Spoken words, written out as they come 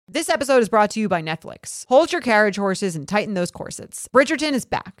This episode is brought to you by Netflix. Hold your carriage horses and tighten those corsets. Bridgerton is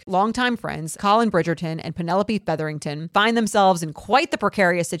back. Longtime friends Colin Bridgerton and Penelope Featherington find themselves in quite the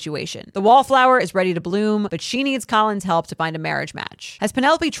precarious situation. The wallflower is ready to bloom, but she needs Colin's help to find a marriage match. Has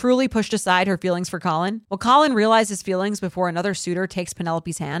Penelope truly pushed aside her feelings for Colin? Will Colin realize his feelings before another suitor takes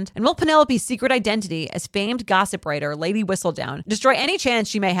Penelope's hand? And will Penelope's secret identity as famed gossip writer Lady Whistledown destroy any chance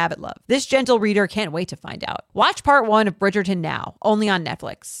she may have at love? This gentle reader can't wait to find out. Watch part 1 of Bridgerton now, only on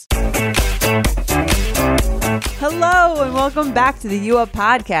Netflix. Hello and welcome back to the U Up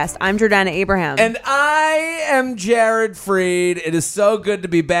Podcast. I'm Jordana Abraham. And I am Jared Freed. It is so good to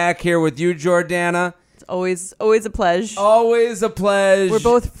be back here with you, Jordana. It's always a pleasure. Always a pleasure. We're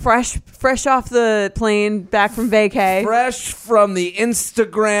both fresh off the plane, back from vacay. Fresh from the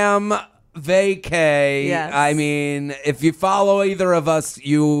Instagram vacay. Yes. I mean, if you follow either of us,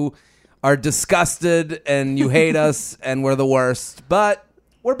 you are disgusted and you hate us and we're the worst. But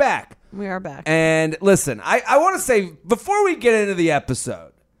we're back. We are back. And listen, I want to say, before we get into the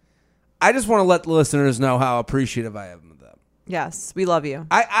episode, I just want to let the listeners know how appreciative I am of them. Yes, we love you.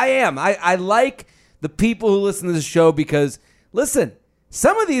 I am. I like the people who listen to the show because, listen,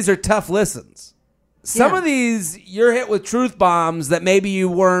 some of these are tough listens. Some of these, you're hit with truth bombs that maybe you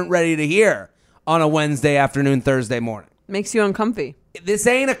weren't ready to hear on a Wednesday afternoon, Thursday morning. Makes you uncomfy. This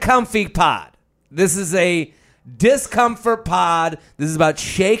ain't a comfy pod. This is a discomfort pod. This is about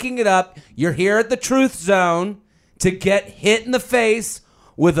shaking it up. You're here at the Truth Zone to get hit in the face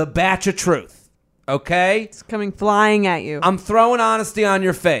with a batch of truth. Okay? It's coming flying at you. I'm throwing honesty on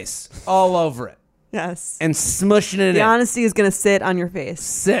your face all over it. Yes. And smushing it in. The honesty is going to sit on your face.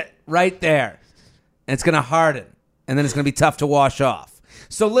 Sit right there. And it's going to harden. And then it's going to be tough to wash off.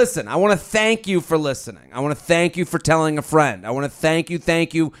 So listen, I want to thank you for listening. I want to thank you for telling a friend. I want to thank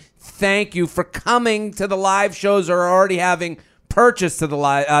you for coming to the live shows or already having purchased to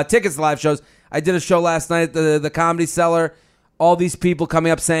the tickets to live shows. I did a show last night at the Comedy Cellar. All these people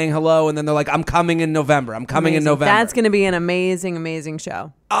coming up saying hello, and then they're like, I'm coming in November. I'm coming in November. That's going to be an amazing, amazing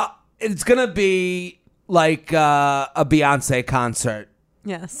show. It's going to be like a Beyonce concert.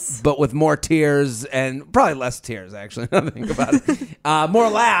 Yes. But with more tears and probably less tears, actually, now that I think about it.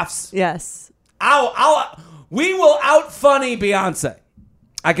 More laughs. Yes. We will out-funny Beyonce.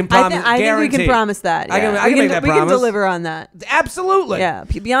 I can promise. I think we can promise that. Yeah. I can make that promise. We can deliver on that. Absolutely. Yeah.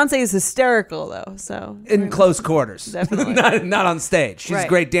 Beyonce is hysterical, though. So in close quarters. Definitely. not on stage. She's right. a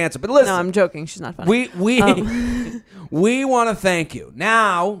great dancer. But listen. No, I'm joking. She's not funny. We want to thank you.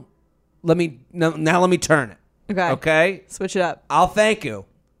 Now, let me turn it. Okay? Switch it up. I'll thank you.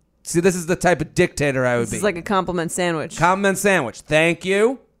 See, this is the type of dictator I would be. This is like a compliment sandwich. Compliment sandwich. Thank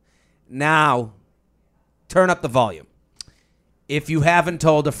you. Now, turn up the volume. If you haven't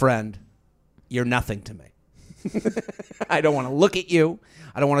told a friend, you're nothing to me. I don't want to look at you.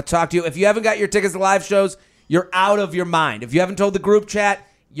 I don't want to talk to you. If you haven't got your tickets to live shows, you're out of your mind. If you haven't told the group chat,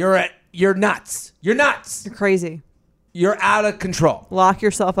 you're nuts. You're nuts. You're crazy. You're out of control. Lock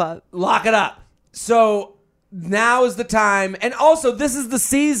yourself up. Lock it up. So now is the time. And also, this is the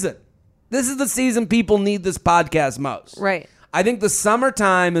season. This is the season people need this podcast most. Right. I think the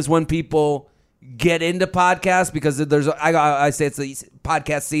summertime is when people get into podcasts because I say it's the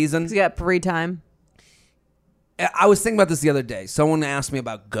podcast season. You got free time. I was thinking about this the other day. Someone asked me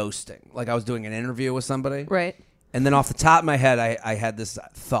about ghosting. Like I was doing an interview with somebody. Right. And then off the top of my head, I had this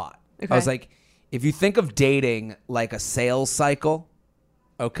thought. Okay. I was like, if you think of dating like a sales cycle,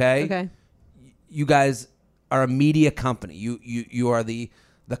 okay? You guys are a media company. You are the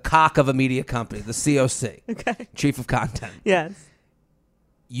cock of a media company, the COC. Okay. Chief of Content. Yes.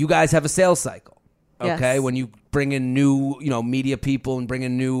 You guys have a sales cycle, okay? Yes. When you bring in new, media people and bring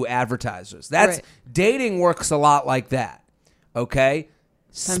in new advertisers. Dating works a lot like that, okay?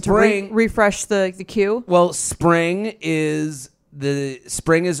 Time to refresh the queue. Well, spring is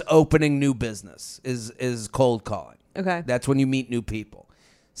opening new business, is cold calling. Okay. That's when you meet new people.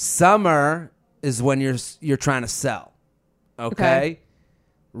 Summer is when you're trying to sell, okay?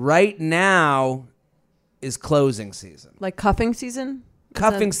 Right now is closing season. Like cuffing season?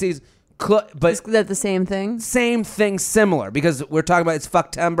 Cuffing season. But is that the same thing? Same thing, similar, because we're talking about it's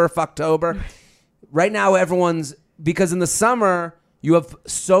Fucktober. Right now, because in the summer, you have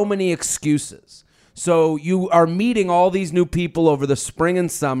so many excuses. So you are meeting all these new people over the spring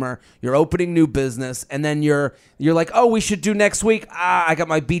and summer. You're opening new business, and then you're like, oh, we should do next week. I got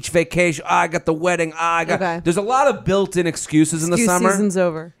my beach vacation. I got the wedding. There's a lot of built-in excuses in the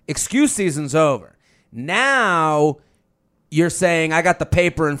summer. Excuse season's over. Now you're saying, I got the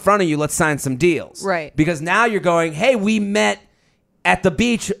paper in front of you. Let's sign some deals. Right. Because now you're going, hey, we met at the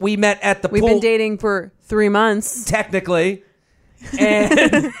beach. We met at the pool. We've been dating for 3 months. Technically.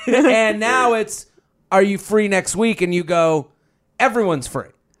 And now it's, are you free next week? And you go, everyone's free.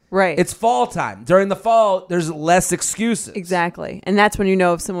 Right. It's fall time. During the fall, there's less excuses. Exactly. And that's when you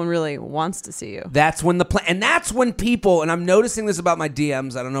know if someone really wants to see you. That's when and that's when people, and I'm noticing this about my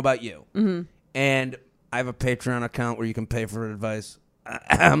DMs, I don't know about you. Mm-hmm. And I have a Patreon account where you can pay for advice.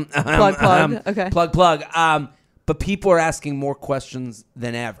 Plug. Okay. Plug. But people are asking more questions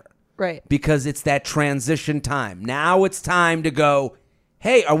than ever. Right. Because it's that transition time. Now it's time to go,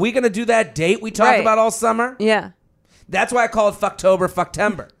 hey, are we going to do that date we talked about all summer? Yeah. That's why I call it Fucktober,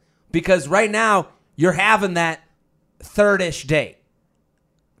 Fucktember. Because right now, you're having that third-ish date.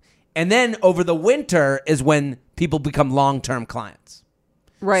 And then over the winter is when people become long-term clients.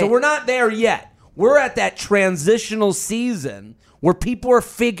 Right. So we're not there yet. We're at that transitional season where people are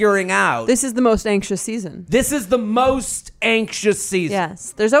figuring out. This is the most anxious season. This is the most anxious season.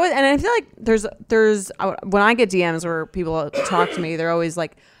 Yes. There's always, and I feel like there's when I get DMs where people talk to me, they're always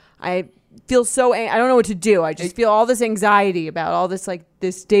like, I feel so, I don't know what to do. I just feel all this anxiety about all this, like,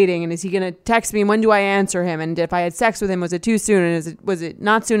 this dating, and is he going to text me, and when do I answer him, and if I had sex with him, was it too soon, and was it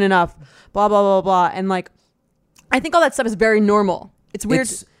not soon enough, blah, blah, blah, blah. And, like, I think all that stuff is very normal. It's weird.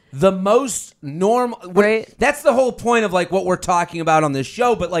 It's the most normal. Right. That's the whole point of, like, what we're talking about on this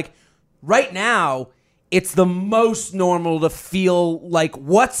show. But, like, right now, it's the most normal to feel like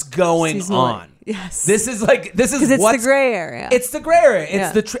what's going Seasonally. on. Yes. This is because it's the gray area. It's the gray area.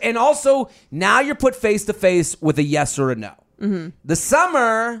 It's Yeah. and also now you're put face to face with a yes or a no. Mm-hmm. The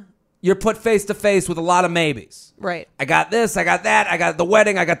summer, you're put face to face with a lot of maybes. Right. I got this, I got that, I got the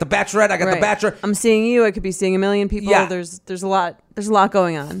wedding, I got the bachelorette, I got the bachelor. I'm seeing you. I could be seeing a million people. Yeah. There's a lot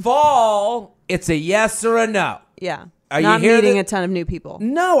going on. Fall, it's a yes or a no. Yeah. Are Not you here meeting that- a ton of new people.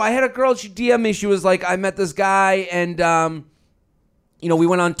 No, I had a girl, she DM'd me, she was like, I met this guy and we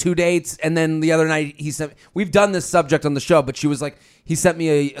went on 2 dates, and then the other night we've done this subject on the show, but she was like, he sent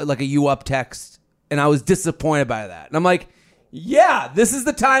me a you up text, and I was disappointed by that. And I'm like, yeah, this is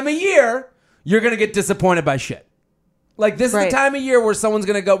the time of year you're going to get disappointed by shit. Like, this is the time of year where someone's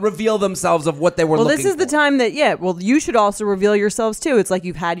going to go reveal themselves of what they were looking for. Well, this is the time that, you should also reveal yourselves, too. It's like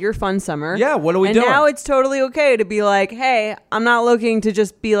you've had your fun summer. Yeah, what are we doing? And now it's totally okay to be like, hey, I'm not looking to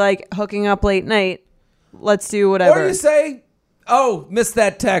just be, like, hooking up late night. Let's do whatever. Or you say, oh, missed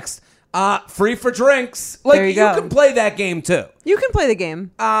that text. Free for drinks. Like, There you go. can play that game, too. You can play the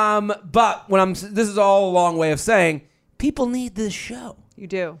game. But this is all a long way of saying people need this show. You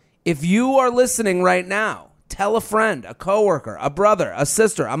do. If you are listening right now, tell a friend, a coworker, a brother, a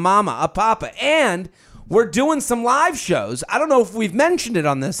sister, a mama, a papa, and we're doing some live shows. I don't know if we've mentioned it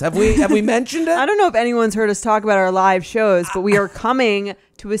on this. Have we mentioned it? I don't know if anyone's heard us talk about our live shows, but we are coming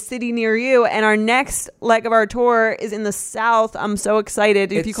to a city near you, and our next leg of our tour is in the South. I'm so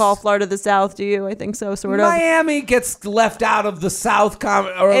excited. If you call Florida the South, do you? I think so, sort of. Miami gets left out of the South.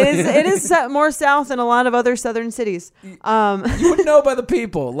 It is more South than a lot of other Southern cities. You would know by the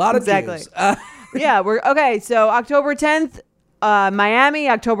people. A lot of Exactly. Jews. Yeah, we're okay. So October 10th, Miami,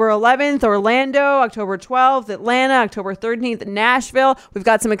 October 11th, Orlando, October 12th, Atlanta, October 13th, Nashville. We've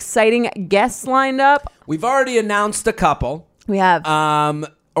got some exciting guests lined up. We've already announced a couple. We have.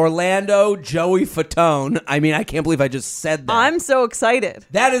 Orlando, Joey Fatone. I mean, I can't believe I just said that. I'm so excited.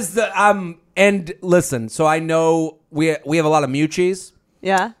 That is the and listen, so I know we have a lot of mutuals.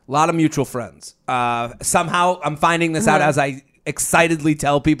 Yeah. A lot of mutual friends. Somehow I'm finding this out as I excitedly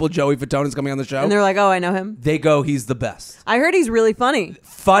tell people Joey Fatone is coming on the show. And they're like, oh, I know him. They go, he's the best. I heard he's really funny.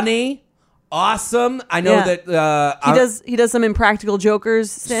 Funny, awesome. I know that He does some Impractical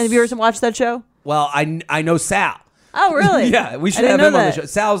Jokers. Have you ever watched that show? Well, I know Sal. Oh, really? Yeah, we should I have didn't him know on the that. show.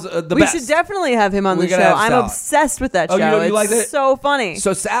 Sal's the best. We should definitely have him on the show. gotta have I'm Sal. obsessed with that show. You like it's that? so funny.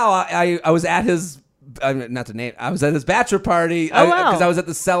 So Sal, I was at his. Not to name. I was at his bachelor party Oh, wow. because I was at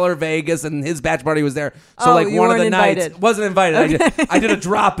the Cellar Vegas and his bachelor party was there. So like you one of the weren't nights invited. wasn't invited. Okay. I did a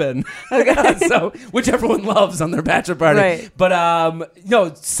drop in. Okay. So which everyone loves on their bachelor party. Right. But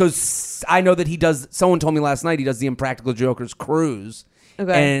no. So I know that he does. Someone told me last night he does the Impractical Jokers cruise.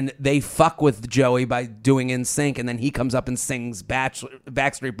 Okay. And they fuck with Joey by doing In Sync, and then he comes up and sings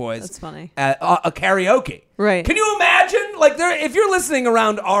Backstreet Boys. That's funny. A karaoke. Right. Can you imagine? Like, if you're listening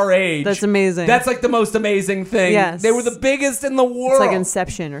around our age, That's amazing. That's like the most amazing thing. Yes. They were the biggest in the world. It's like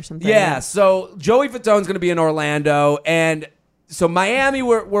Inception or something. Yeah. So Joey Fatone's going to be in Orlando, and so Miami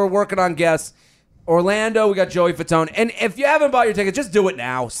we're working on guests. Orlando, we got Joey Fatone, and if you haven't bought your ticket, just do it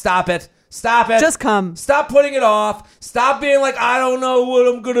now. Stop it. Just come. Stop putting it off. Stop being like, I don't know what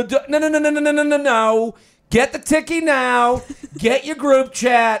I'm going to do. No. Get the ticky now. Get your group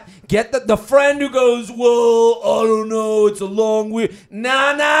chat. Get the friend who goes, well, I don't know, it's a long week.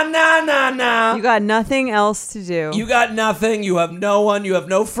 Nah. You got nothing else to do. You got nothing. You have no one. You have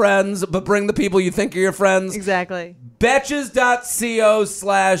no friends, but bring the people you think are your friends. Exactly.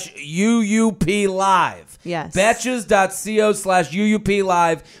 Betches.co/UUP live. Yes. Betches.co/UUP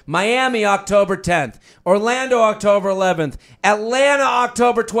live. Miami, October 10th. Orlando, October 11th. Atlanta,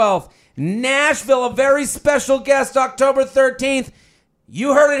 October 12th. Nashville, a very special guest, October 13th.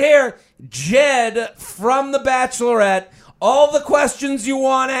 You heard it here. Jed from The Bachelorette. All the questions you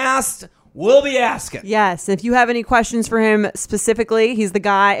want asked, we'll be asking. Yes. If you have any questions for him specifically, he's the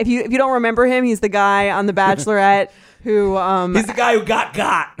guy. If you don't remember him, he's the guy on The Bachelorette who He's the guy who got.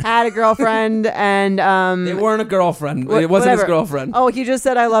 had a girlfriend and They weren't a girlfriend. It wasn't whatever. his girlfriend. Oh, he just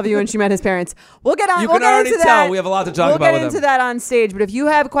said I love you and she met his parents. We'll get on. You we'll can get already into tell that. we have a lot to talk we'll about get with into him. that on stage. But if you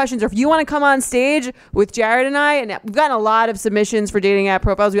have questions or if you want to come on stage with Jared and I, and we've gotten a lot of submissions for dating app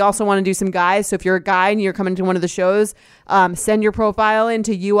profiles. We also want to do some guys. So if you're a guy and you're coming to one of the shows, send your profile in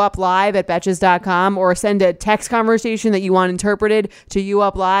to youuplive@betches.com or send a text conversation that you want interpreted to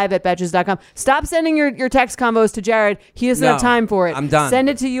youuplive@betches.com. Stop sending your text combos to Jared. He doesn't have time for it. I'm done. Send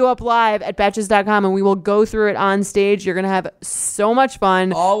it to youuplive@betches.com and we will go through it on stage. You're going to have so much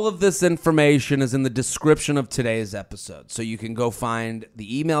fun. All of this information is in the description of today's episode. So you can go find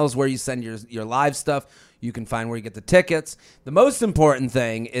the emails where you send your live stuff. You can find where you get the tickets. The most important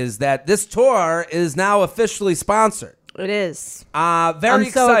thing is that this tour is now officially sponsored. It is. Very I'm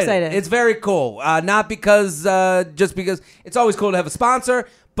so excited. It's very cool. Not because, just because it's always cool to have a sponsor,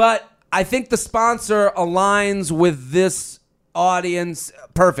 but I think the sponsor aligns with this audience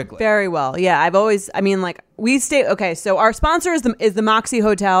perfectly. Very well. Yeah, we stay. Okay, so our sponsor is the Moxie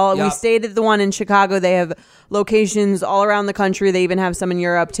Hotel. Yep. We stayed at the one in Chicago. They have locations all around the country. They even have some in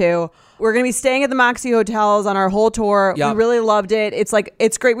Europe too. We're going to be staying at the Moxie Hotels on our whole tour. Yep. We really loved it.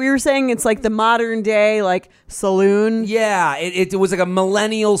 It's great. We were saying it's like the modern day saloon. Yeah, it was like a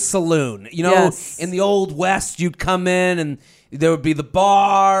millennial saloon. You know, Yes. in the old West, you'd come in and there would be the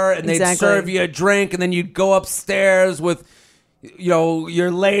bar and they'd Exactly. serve you a drink and then you'd go upstairs with, your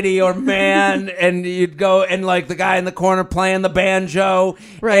lady or man and you'd go and the guy in the corner playing the banjo.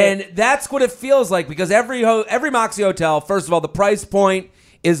 Right. And that's what it feels like because every Moxie Hotel, first of all, the price point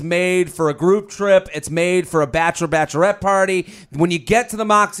is made for a group trip. It's made for a bachelorette party. When you get to the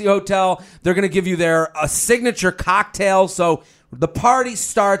Moxie Hotel, they're going to give you a signature cocktail. So the party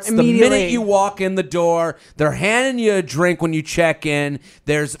starts the minute you walk in the door. They're handing you a drink when you check in.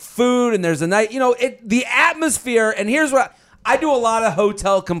 There's food and there's a night. The atmosphere. And here's what I do: a lot of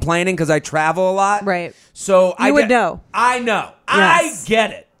hotel complaining because I travel a lot. Right. So You would know. I know. Yes. I get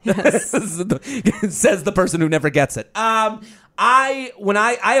it. Yes. Says the person who never gets it. I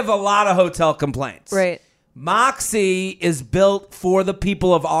have a lot of hotel complaints. Right. Moxie is built for the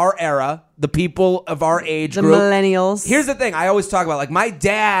people of our era, the people of our age The group. millennials. Here's the thing I always talk about, my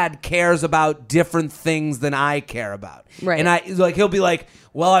dad cares about different things than I care about. Right. And he'll be like,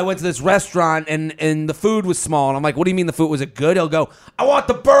 well, I went to this restaurant and the food was small. And I'm like, what do you mean the food was it good? He'll go, I want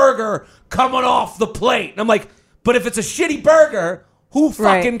the burger coming off the plate. And I'm like, but if it's a shitty burger, who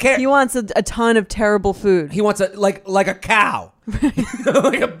fucking cares? He wants a ton of terrible food. He wants like a cow,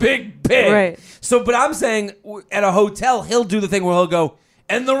 like a big pig. Right. So, but I'm saying at a hotel, he'll do the thing where he'll go,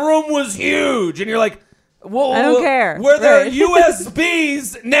 and the room was huge, and you're like, well, I don't care. Were there Right.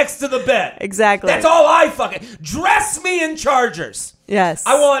 USBs next to the bed? Exactly. That's all I fucking dress me in chargers. Yes.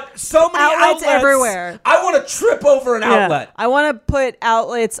 I want so many outlets everywhere. I want to trip over an Yeah. outlet. I want to put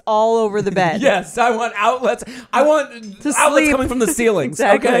outlets all over the bed. Yes, I want outlets. I want To outlets sleep. coming from the ceilings.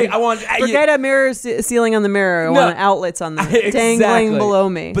 Exactly. Okay, I want. Forget a mirror ceiling on the mirror. I No. want outlets on the Exactly. dangling below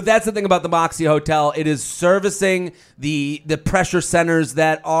me. But that's the thing about the Moxie Hotel. It is servicing the pressure centers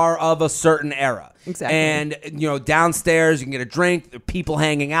that are of a certain era. Exactly. And, downstairs you can get a drink. There are people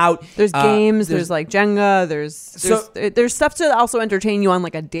hanging out. There's games. There's Jenga. There's stuff to also entertain you on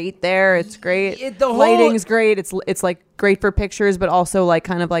a date there. It's great. The whole- Lighting's great. It's great for pictures, but also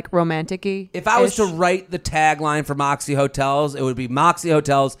kind of romantic-y. If I was to write the tagline for Moxie Hotels, it would be Moxie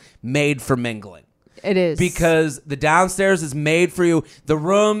Hotels made for mingling. It is. Because the downstairs is made for you. The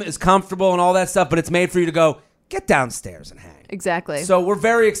room is comfortable and all that stuff, but it's made for you to go, get downstairs and hang. Exactly. So we're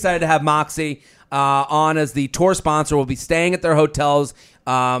very excited to have Moxie on as the tour sponsor. We'll be staying at their hotels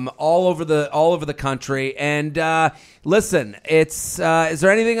all over the country. And listen, it's is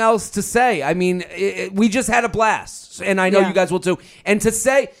there anything else to say? I mean, we just had a blast, and I know you guys will too. And to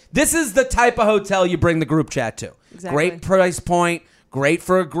say this is the type of hotel you bring the group chat to. Exactly. Great price point, great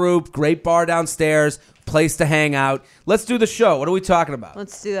for a group, great bar downstairs, place to hang out. Let's do the show. What are we talking about?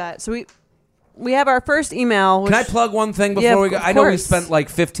 Let's do that. So we have our first email. Which, Can I plug one thing before Yeah, we go? of I know we course. spent like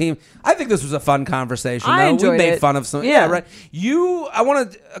 15. I think this was a fun conversation. I though. enjoyed We made it. fun of some. Yeah. Right. I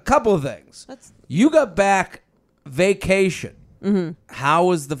wanted a couple of things. You got back vacation. Mm-hmm. How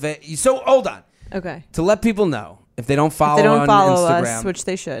was the So hold on. Okay. To let people know, if they don't follow, If they don't on follow Instagram, us, which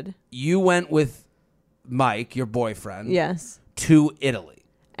they should. you went with Mike, your boyfriend, Yes. to Italy.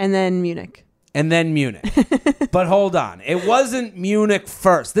 And then Munich. And then Munich. But hold on. It wasn't Munich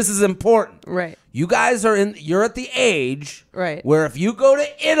first. This is important. Right. You guys you're at the age Right. where if you go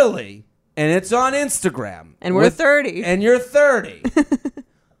to Italy and it's on Instagram And we're 30. and you're 30,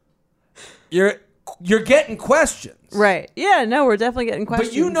 you're getting questions. Right. Yeah, no, we're definitely getting questions.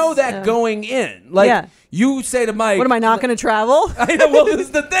 But you know that going in. Like Yeah. you say to Mike, What, am I not going to travel? I know, well, this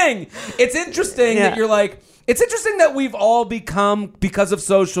is the thing. It's interesting Yeah. that you're like, it's interesting that we've all become, because of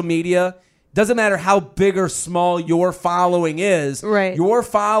social media, doesn't matter how big or small your following is. Right. Your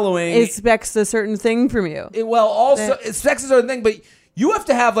following It expects a certain thing from you. also it expects a certain thing, but you have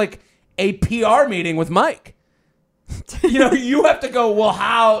to have like a PR meeting with Mike. You have to go, well,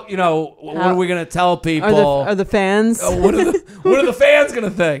 what are we going to tell people? Are the fans? What are the fans going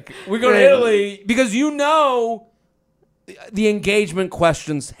to think? We go to Right. Italy because the engagement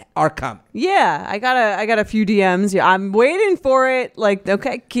questions are coming. Yeah, I got a few DMs. Yeah, I'm waiting for it. Like,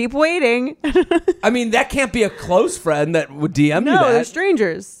 okay, keep waiting. I mean, that can't be a close friend that would DM you No, that. they're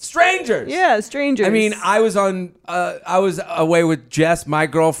strangers. Strangers. Yeah, strangers. I mean, I was away with Jess, my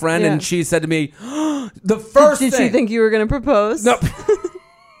girlfriend, Yeah. and she said to me, the first did thing. she think you were going to propose? No.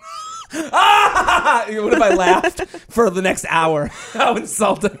 What if I laughed for the next hour? How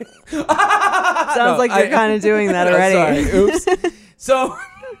insulting. Sounds like you're kind of doing that already. Sorry.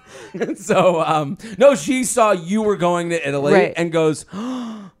 Oops. No, she saw you were going to Italy Right. and goes,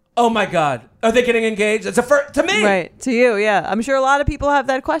 oh my God, are they getting engaged? It's a first to me. Right, to you, yeah. I'm sure a lot of people have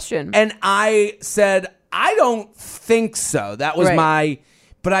that question. And I said, I don't think so. That was Right.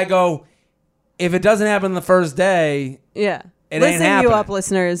 but I go, if it doesn't happen the first day, Yeah. It ain't Listen you happening. up,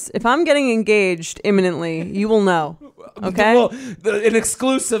 listeners. If I'm getting engaged imminently, you will know. Okay? well, an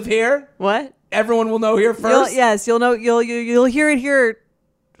exclusive here. What? Everyone will know here first. You'll know. You'll hear it here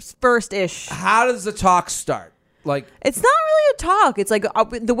first-ish. How does the talk start? Like, It's not really a talk. It's like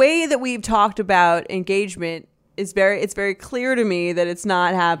the way that we've talked about engagement is it's very clear to me that it's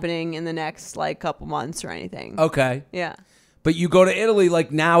not happening in the next like couple months or anything. okay. Yeah. But you go to Italy,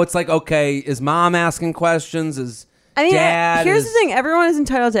 like now it's like, okay, is mom asking questions? I mean, Dad here's is- the thing. Everyone is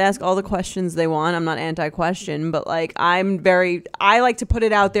entitled to ask all the questions they want. I'm not anti-question, but like I like to put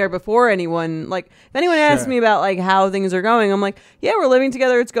it out there before anyone. Like if anyone asks Sure. me about like how things are going, I'm like, yeah, we're living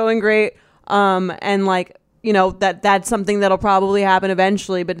together. It's going great. And like, that's something that'll probably happen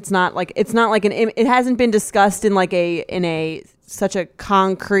eventually, but it's not like it hasn't been discussed in like such a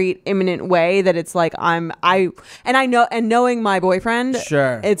concrete imminent way that it's like knowing my boyfriend,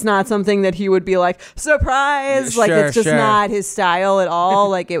 Sure. it's not something that he would be like surprise, like Sure, it's just sure. not his style at all.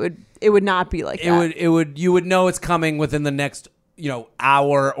 Like it would not be like that. you would know it's coming within the next,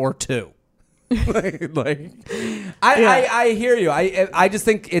 hour or two. I hear you. I just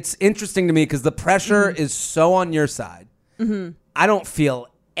think it's interesting to me because the pressure is so on your side. Mm-hmm. I don't feel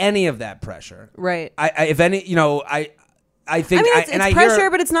any of that pressure. Right. I if any, I think I mean, it's I pressure,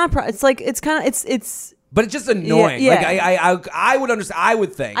 hear, but it's not. It's like it's kind of it's. but it's just annoying. Yeah. Like I would understand. I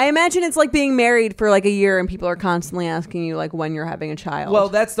would think. I imagine it's like being married for like a year and people are constantly asking you like when you're having a child. Well,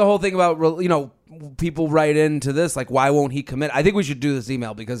 that's the whole thing about, people write into this, like, why won't he commit? I think we should do this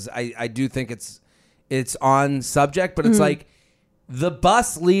email because I do think it's on subject, but it's like the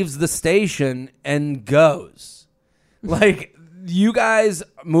bus leaves the station and goes. Like, you guys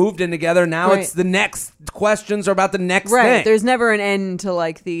moved in together. Now Right. it's the next questions are about the next right. thing. There's never an end to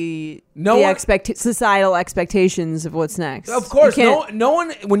like the societal expectations of what's next. Of course, You can't- no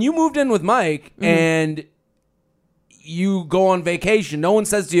one. When you moved in with Mike and you go on vacation, no one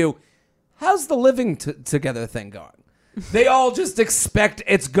says to you, "How's the living together thing going?" They all just expect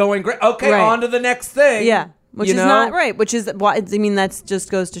it's going great. Okay, Right. on to the next thing. Yeah, which You is know? not right. Which is why I mean that's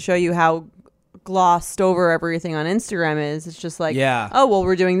just goes to show you how glossed over everything on Instagram is. It's just like, Yeah. oh well,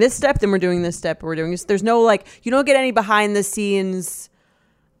 we're doing this step, then we're doing this step, we're doing this. There's no like, you don't get any behind the scenes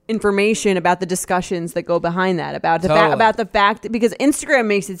information about the discussions that go behind that, about the Totally. about the fact that, because Instagram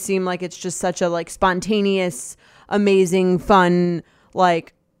makes it seem like it's just such a like spontaneous, amazing, fun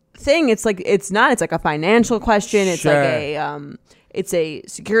like thing. It's like it's not. It's like a financial question. It's Sure. like it's a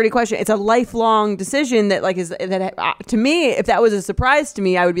security question. It's a lifelong decision that like is that to me, if that was a surprise to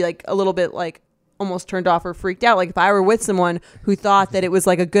me, I would be like a little bit like almost turned off or freaked out. Like if I were with someone who thought that it was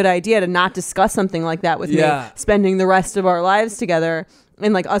like a good idea to not discuss something like that with Yeah. me, spending the rest of our lives together,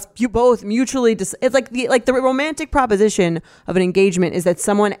 and like us, you both mutually it's like the romantic proposition of an engagement is that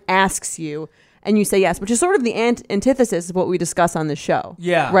someone asks you and you say yes, which is sort of the antithesis of what we discuss on the show.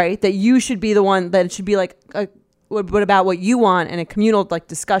 Yeah. Right. That you should be the one, that it should be like what about what you want, and a communal like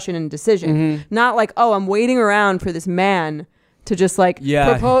discussion and decision, not like, oh, I'm waiting around for this man to just like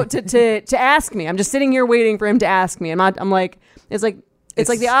propose to ask me. I'm just sitting here waiting for him to ask me. I'm like, it's like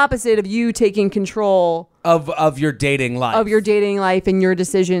the opposite of you taking control of your dating life, and your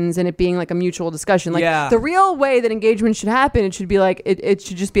decisions, and it being like a mutual discussion. Like the real way that engagement should happen, it should be like it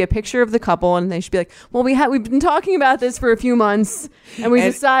should just be a picture of the couple, and they should be like, well, we've been talking about this for a few months, and we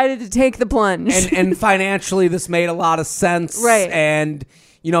decided to take the plunge. And financially, this made a lot of sense, right? And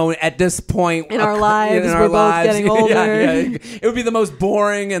at this point in our lives, we're both getting older. It would be the most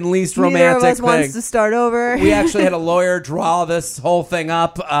boring and least romantic Neither of us thing. wants to start over. We actually had a lawyer draw this whole thing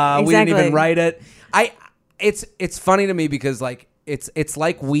up. Exactly. We didn't even write it. It's funny to me because like it's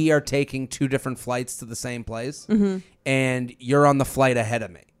like we are taking two different flights to the same place, and you're on the flight ahead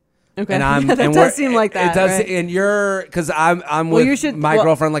of me. Okay, and I'm that and does seem like that. It does, right? and you're because I'm with my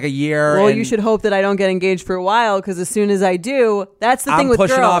girlfriend like a year. Well, and you should hope that I don't get engaged for a while, because as soon as I do, that's the thing with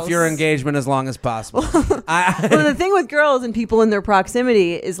girls. I'm pushing off your engagement as long as possible. Well, the thing with girls and people in their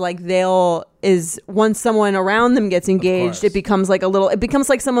proximity is like once someone around them gets engaged, it becomes like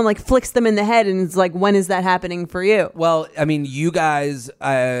someone like flicks them in the head, and it's like, when is that happening for you? Well, I mean, you guys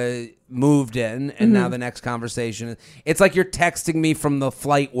moved in, and now the next conversation, it's like you're texting me from the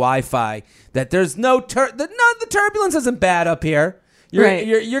flight Wi-Fi that there's the turbulence isn't bad up here.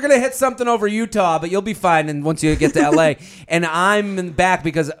 You're gonna hit something over Utah, but you'll be fine. And once you get to LA, and I'm in the back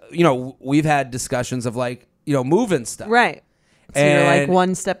because we've had discussions of like moving stuff, right? So and you're like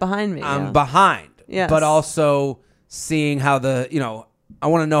one step behind me. I'm behind, but also seeing how I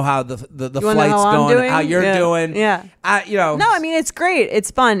want to know how the flight's going, how you're doing. Yeah. No, I mean, it's great.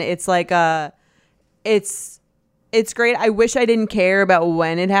 It's fun. It's like it's great. I wish I didn't care about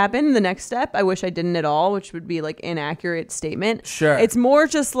when it happened. The next step, I wish I didn't at all, which would be like inaccurate statement. Sure. It's more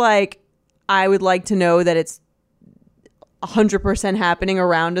just like, I would like to know that it's 100% happening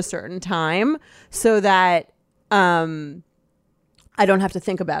around a certain time, so that I don't have to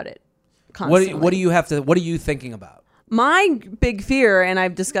think about it constantly. What are you thinking about? My big fear, and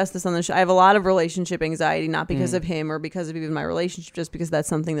I've discussed this on the show, I have a lot of relationship anxiety, not because of him or because of even my relationship, just because that's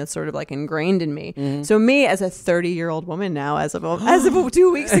something that's sort of like ingrained in me. So me, as a 30-year-old woman now, as of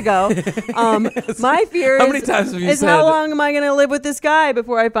 2 weeks ago, my fear how many times have you said, how long am I going to live with this guy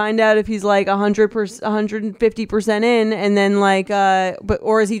before I find out if he's like 100%, 150% in, and then like,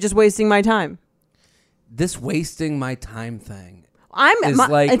 or is he just wasting my time? This wasting my time thing. I think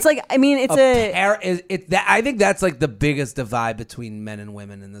that's like the biggest divide between men and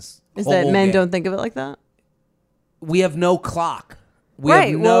women in this. Is that men don't think of it like that? We have no clock.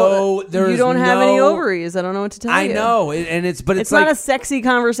 You don't have any ovaries. I don't know what to tell you. I know, and it's like, not a sexy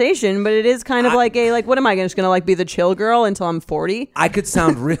conversation, but it is kind of like what am I just going to like be the chill girl until I'm 40? I could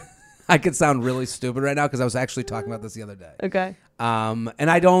sound really stupid right now because I was actually talking about this the other day. Okay.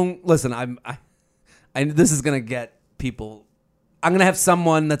 And I don't listen. This is going to get people. I'm going to have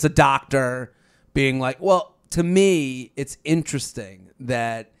someone that's a doctor being like, well, to me, it's interesting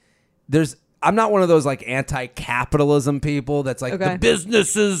that I'm not one of those like anti-capitalism people that's like, the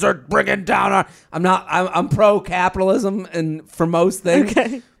businesses are bringing down I'm pro-capitalism and for most things.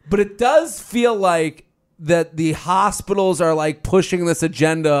 Okay. But it does feel like that the hospitals are like pushing this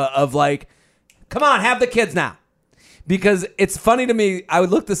agenda of like, come on, have the kids now. Because it's funny to me, I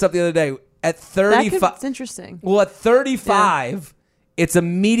looked this up the other day. At 35, it's interesting. Well, at 35, it's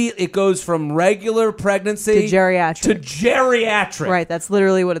immediate. It goes from regular pregnancy to geriatric. Right, that's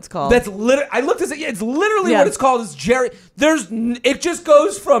literally what it's called. That's literally. I looked at it. It's literally what it's called. Is It just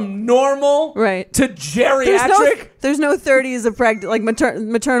goes from normal to geriatric. There's no 30s of like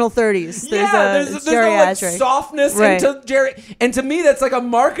maternal 30s. There's no like softness into and to me that's like a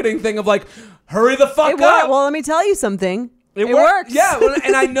marketing thing of like, hurry the fuck up. Well, let me tell you something. It works. Yeah,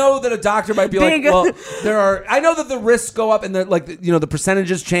 and I know that a doctor might be like, well, I know that the risks go up and the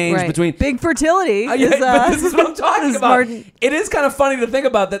percentages change between big fertility. But this is what I'm talking about. It is kind of funny to think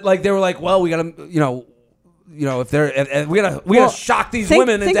about that. Like they were like, well, we gotta, if we gotta shock these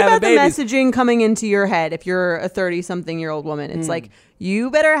women into having babies. Think about the messaging coming into your head if you're a 30-something-year-old woman. It's like,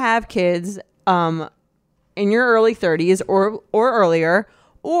 you better have kids in your early 30s or earlier,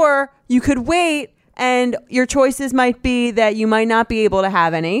 or you could wait. And your choices might be that you might not be able to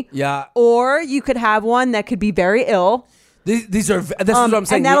have any. Yeah. Or you could have one that could be very ill. This is what I'm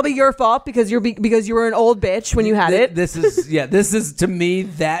saying. And that'll be your fault because you were an old bitch when you had it. This is to me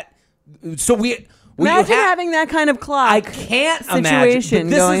that. So Imagine having that kind of clock. I can't situation imagine.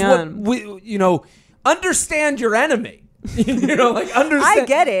 But this going is on. what understand your enemy. Like understand. I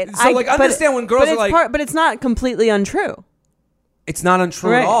get it. So understand when girls are like, but it's not completely untrue. it's not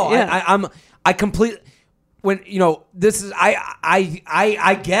untrue at all. Yeah. I completely. When this is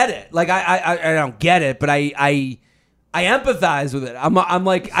I get it. Like I don't get it, but I empathize with it. I'm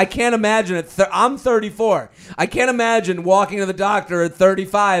like, I can't imagine it. I'm 34. I can't imagine walking to the doctor at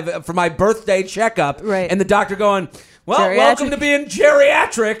 35 for my birthday checkup, right? And the doctor going, "Well, welcome to being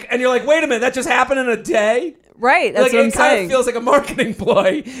geriatric," and you're like, "Wait a minute, that just happened in a day." Right, that's like, what I'm it kind saying. of feels like a marketing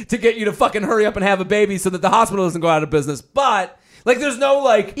ploy to get you to fucking hurry up and have a baby so that the hospital doesn't go out of business. But like, there's no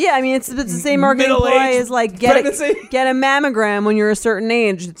like, yeah, I mean, it's the same marketing ploy as like get a mammogram when you're a certain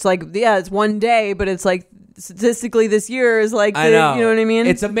age. It's like, yeah, it's one day, but it's like statistically this year is like, I know. You know what I mean?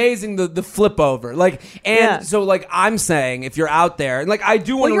 It's amazing the flip over. Like, and so like I'm saying, if you're out there, and like I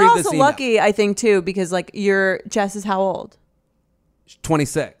do want to read this email. You're also lucky, I think, too, because like Jess is how old?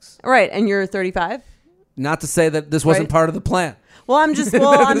 26. Right, and you're 35. Not to say that this wasn't part of the plan. Well, I'm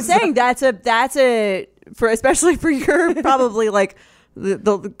saying that's a for especially for your probably like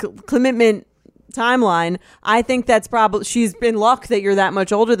the commitment timeline. I think that's probably she's in luck that you're that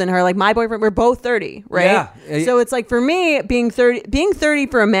much older than her. Like my boyfriend, we're both 30, right? Yeah. So it's like for me, being 30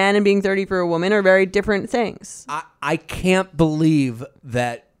 for a man and being 30 for a woman are very different things. I can't believe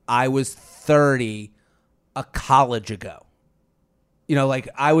that I was 30 a college ago. Like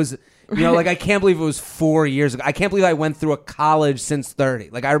I was. Like I can't believe it was 4 years ago. I can't believe I went through a college since 30.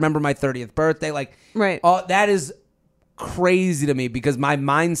 Like I remember my 30th birthday. Like, right. That is crazy to me because my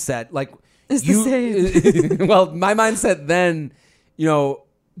mindset, like, is the same. Well, my mindset then,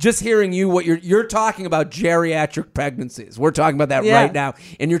 just hearing what you're talking about geriatric pregnancies. We're talking about that right now,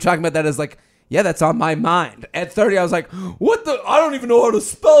 and you're talking about that as like. Yeah, that's on my mind. At 30, I was like, what the? I don't even know how to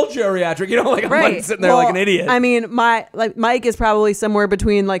spell geriatric. I'm like sitting there like an idiot. I mean, Mike is probably somewhere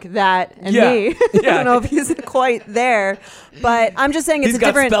between like that and me. I don't know if he's quite there, but I'm just saying it's he's a got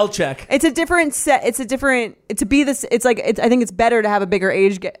different spell check. It's a different set. It's a different, to be this, it's like, I think it's better to have a bigger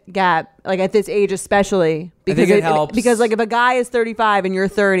age gap, like at this age especially. Because it helps. Because like if a guy is 35 and you're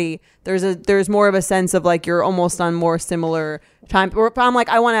 30, there's more of a sense of like you're almost on more similar time. Or if I'm like,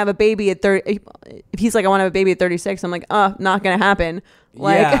 I want to have a baby at 30, if he's like, I want to have a baby at 36, I'm like, not going to happen.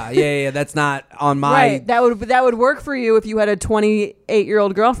 Like, yeah. That's not on my. Right. That would work for you if you had a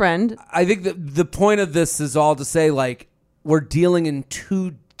 28-year-old girlfriend. I think the point of this is all to say like we're dealing in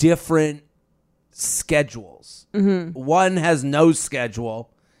two different schedules. Mm-hmm. One has no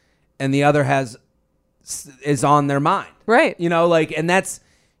schedule, and the other is on their mind. Right. And that's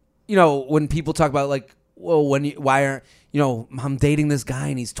when people talk about like, well, why aren't I'm dating this guy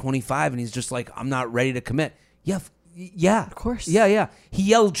and he's 25 and he's just like, I'm not ready to commit. Yeah, of course. Yeah. He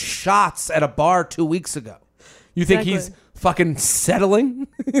yelled shots at a bar 2 weeks ago. You think he's fucking settling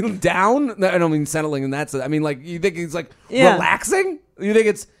down? I don't mean settling in that sense. I mean, like, you think he's like relaxing? You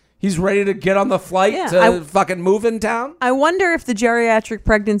think he's ready to get on the flight to fucking move in town? I wonder if the geriatric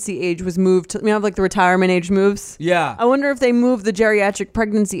pregnancy age was moved to, like the retirement age moves. Yeah. I wonder if they moved the geriatric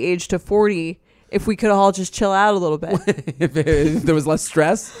pregnancy age to 40. If we could all just chill out a little bit. if there was less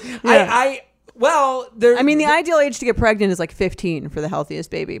stress. Yeah. The ideal age to get pregnant is like 15 for the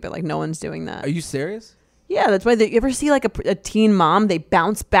healthiest baby, but like no one's doing that. Are you serious? Yeah, that's why you ever see like a teen mom, they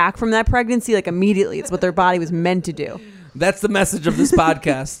bounce back from that pregnancy like immediately. It's what their body was meant to do. That's the message of this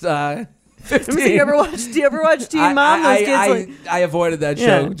podcast. 15. Do you ever watch Teen Mom? Those kids I avoided that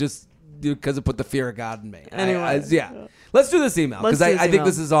show just because it put the fear of God in me. Anyway. Let's do this email because I think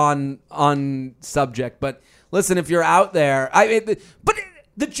this is on subject. But listen, if you're out there,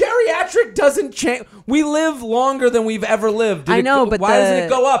 the geriatric doesn't change. We live longer than we've ever lived. I know, but why doesn't it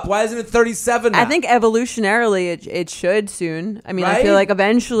go up? Why isn't it 37 now? I think evolutionarily it should soon. I mean, right? I feel like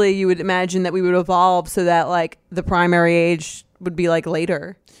eventually you would imagine that we would evolve so that like the primary age would be like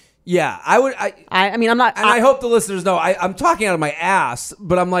later. Yeah, I would. I mean, I'm not. And I hope the listeners know I'm talking out of my ass,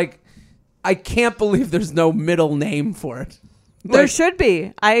 but I'm like, I can't believe there's no middle name for it. There should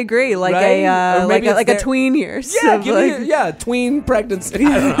be. I agree. Like right? a tween years. Yeah, tween pregnancy.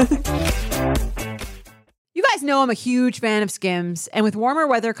 I don't know. You guys know I'm a huge fan of Skims, and with warmer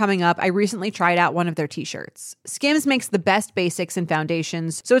weather coming up, I recently tried out one of their t-shirts. Skims makes the best basics and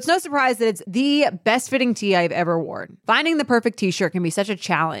foundations, so it's no surprise that it's the best fitting tee I've ever worn. Finding the perfect t-shirt can be such a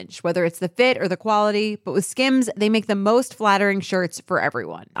challenge, whether it's the fit or the quality, but with Skims, they make the most flattering shirts for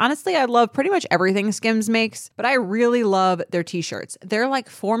everyone. Honestly, I love pretty much everything Skims makes, but I really love their t-shirts. They're like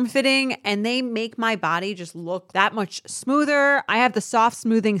form-fitting, and they make my body just look that much smoother. I have the soft,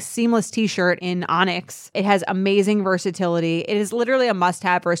 smoothing, seamless t-shirt in Onyx. It has amazing versatility. It is literally a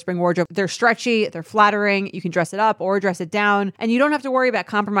must-have for a spring wardrobe. They're stretchy, they're flattering, you can dress it up or dress it down, and you don't have to worry about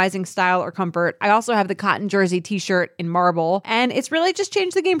compromising style or comfort. I also have the cotton jersey t-shirt in marble, and it's really just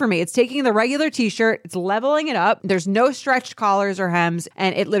changed the game for me. It's taking the regular t-shirt, it's leveling it up. There's no stretched collars or hems,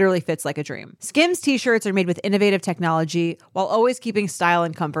 and it literally fits like a dream. Skims t-shirts are made with innovative technology while always keeping style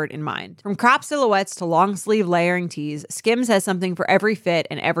and comfort in mind. From crop silhouettes to long sleeve layering tees, Skims has something for every fit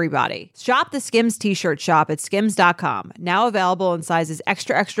and every body. Shop the Skims t-shirt shop at skims.com, now available in sizes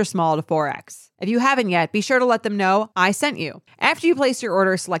extra, extra small to 4X. If you haven't yet, be sure to let them know I sent you. After you place your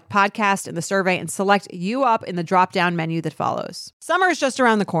order, select podcast in the survey and select You Up in the drop-down menu that follows. Summer is just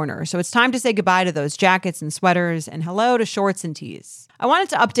around the corner, so it's time to say goodbye to those jackets and sweaters and hello to shorts and tees. I wanted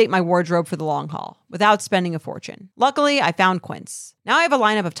to update my wardrobe for the long haul without spending a fortune. Luckily, I found Quince. Now I have a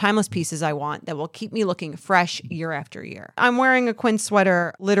lineup of timeless pieces I want that will keep me looking fresh year after year. I'm wearing a Quince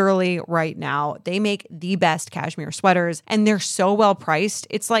sweater literally right now. They make the best cashmere sweaters and they're so well priced.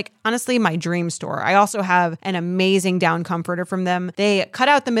 It's like honestly my dream store. I also have an amazing down comforter from them. They cut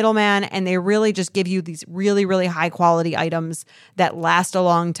out the middleman and they really just give you these really, really high quality items that last a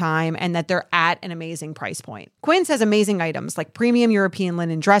long time and that they're at an amazing price point. Quince has amazing items like premium European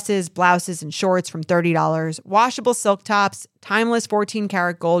linen dresses, blouses, and shorts from $30, washable silk tops, timeless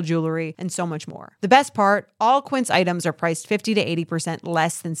 14-karat gold jewelry, and so much more. The best part, all Quince items are priced 50 to 80%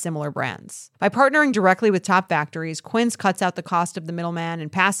 less than similar brands. By partnering directly with top factories, Quince cuts out the cost of the middleman and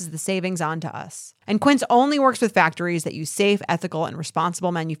passes the savings on to us. And Quince only works with factories that use safe, ethical, and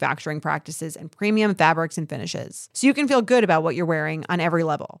responsible manufacturing practices and premium fabrics and finishes, so you can feel good about what you're wearing on every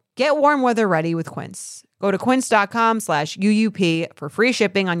level. Get warm weather ready with Quince. Go to quince.com/UUP for free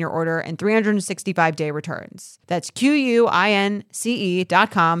shipping on your order and 365-day returns. That's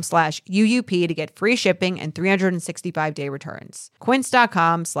QUINCE.com/UUP to get free shipping and 365-day returns.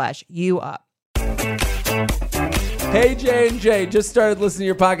 Quince.com/UUP. Hey, J&J, just started listening to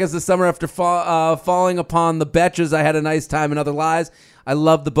your podcast this summer after falling upon the Betches. I had a nice time in other lies. I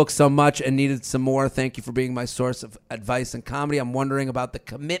love the book so much and needed some more. Thank you for being my source of advice and comedy. I'm wondering about the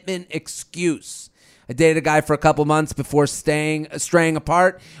commitment excuse. I dated a guy for a couple months before straying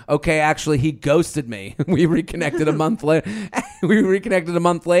apart. Okay, actually, he ghosted me. We reconnected a month later.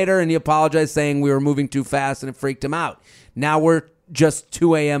 And he apologized, saying we were moving too fast and it freaked him out. Now we're just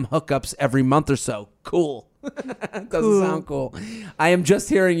 2 a.m. hookups every month or so. Cool. Doesn't sound cool. I am just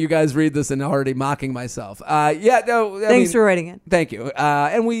hearing you guys read this and already mocking myself. Thanks for writing it. Thank you.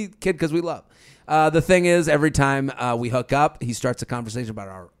 And we kid because we love. The thing is, every time we hook up, he starts a conversation about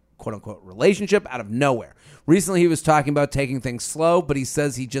our quote-unquote relationship out of nowhere. Recently, he was talking about taking things slow, but he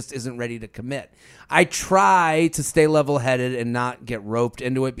says he just isn't ready to commit. I try to stay level-headed and not get roped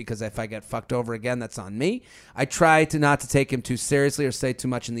into it because if I get fucked over again, that's on me. I try to not to take him too seriously or say too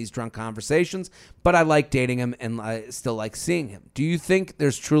much in these drunk conversations, but I like dating him and I still like seeing him. Do you think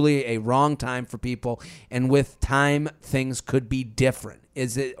there's truly a wrong time for people, and with time, things could be different?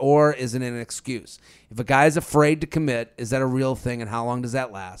 Is it an excuse? If a guy is afraid to commit, is that a real thing, and how long does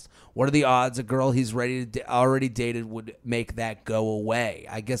that last? What are the odds a girl he's already dated would make that go away?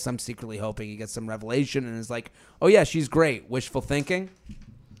 I guess I'm secretly hoping he gets some revelation and is like, oh yeah, she's great. Wishful thinking?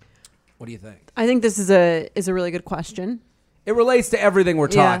 What do you think? I think this is a really good question. It relates to everything we're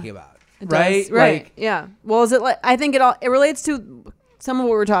talking about, right? Right. Yeah. Well, is it like, I think it relates to some of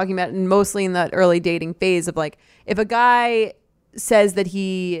what we're talking about, and mostly in that early dating phase of like, if a guy says that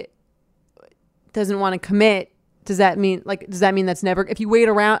he doesn't want to commit, does that mean that's never, if you wait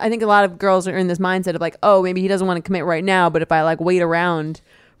around? I think a lot of girls are in this mindset of like, oh, maybe he doesn't want to commit right now, but if I like wait around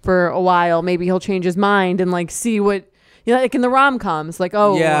for a while, maybe he'll change his mind and like see what, you know, like in the rom-coms, like,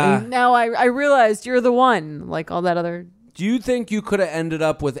 oh, yeah, now I realized you're the one, like all that other. Do you think you could have ended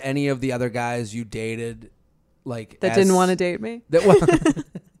up with any of the other guys you dated, like that didn't want to date me?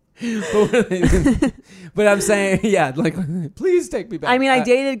 But I'm saying, yeah, like, please take me back. I mean, I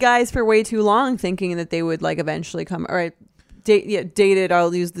dated guys for way too long thinking that they would like eventually come, or I dated,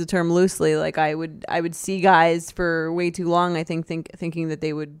 I'll use the term loosely, like I would see guys for way too long, I think thinking that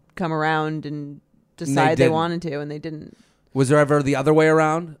they would come around and decide they wanted to, and they didn't. Was there ever the other way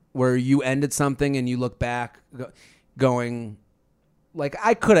around where you ended something and you look back going like,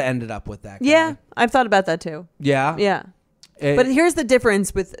 I could have ended up with that guy? Yeah, I've thought about that too. Yeah? Yeah. But here's the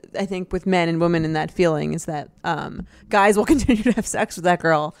difference with men and women in that feeling is that guys will continue to have sex with that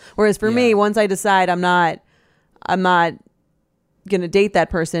girl. Whereas for me, once I decide I'm not going to date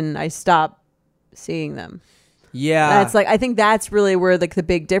that person, I stop seeing them. Yeah. That's like, I think that's really where like the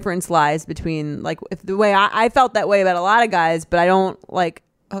big difference lies between like if the way I felt that way about a lot of guys, but I don't like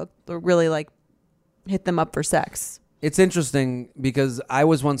really like hit them up for sex. It's interesting because I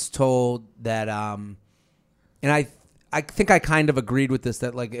was once told that and I think I kind of agreed with this,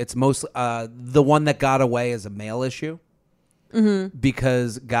 that like it's most the one that got away is a male issue,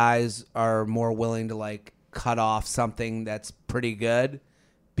 because guys are more willing to like cut off something that's pretty good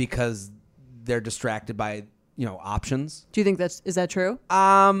because they're distracted by options. Do you think is that true?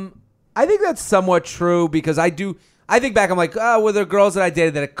 I think that's somewhat true, because I think back, I'm like, oh, were there girls that I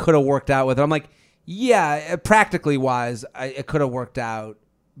dated that it could have worked out with? And I'm like, yeah, practically wise, it could have worked out,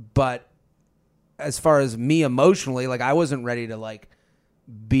 but as far as me emotionally, like I wasn't ready to like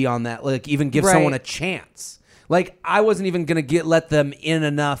be on that, like even give someone a chance. Like I wasn't even gonna let them in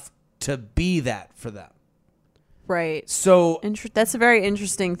enough to be that for them. Right. So that's a very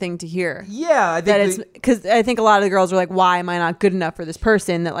interesting thing to hear. Yeah, I think that it's because I think a lot of the girls are like, why am I not good enough for this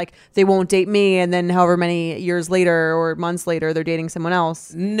person, that like they won't date me, and then however many years later or months later they're dating someone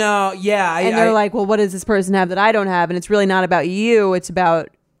else. No, yeah, and they're like, well, what does this person have that I don't have? And it's really not about you. It's about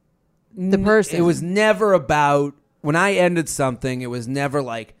the person. It was never about, when I ended something, it was never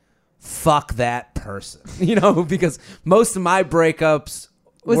like, fuck that person, because most of my breakups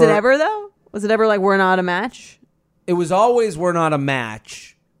was it ever though? Was it ever like, we're not a match? It was always, we're not a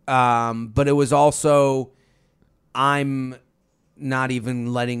match. But it was also, I'm not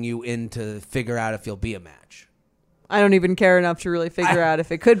even letting you in to figure out if you'll be a match. I don't even care enough to really figure out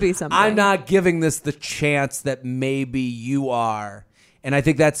if it could be something. I'm not giving this the chance that maybe you are. And I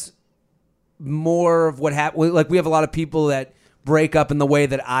think that's more of what happened. Like we have a lot of people that break up in the way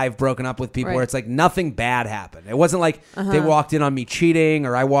that I've broken up with people, where it's like nothing bad happened. It wasn't like they walked in on me cheating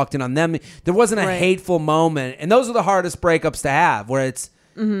or I walked in on them. There wasn't a hateful moment. And those are the hardest breakups to have, where it's,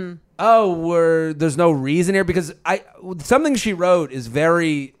 there's no reason here, because something she wrote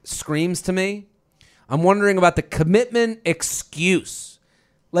screams to me. I'm wondering about the commitment excuse.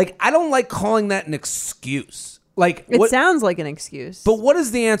 Like, I don't like calling that an excuse. Like, it sounds like an excuse. But what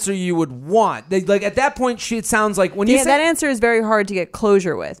is the answer you would want? Like at that point, it sounds like when you say that answer is very hard to get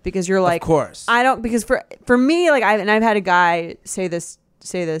closure with, because you're like, of course, I don't, because for me, like I've had a guy say this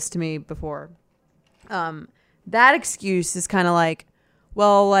to me before. That excuse is kind of like,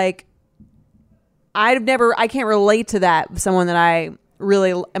 well, like I can't relate to that with someone that I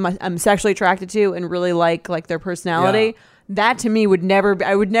really I'm sexually attracted to and really like their personality. Yeah. That to me I would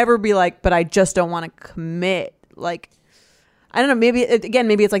never be like, but I just don't want to commit. Like, I don't know, maybe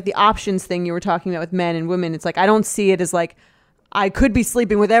it's like the options thing you were talking about with men and women. It's like, I don't see it as like, I could be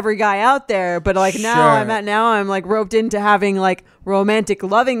sleeping with every guy out there, but like now I'm like roped into having like romantic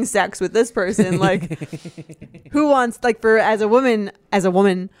loving sex with this person. Like who wants, like, as a woman, as a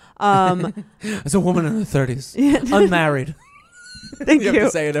woman in her 30s, unmarried. Thank you. You have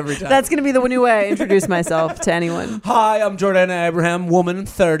to say it every time. That's going to be the new way I introduce myself to anyone. Hi, I'm Jordana Abraham, woman,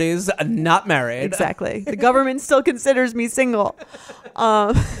 30s, not married. Exactly. The government still considers me single.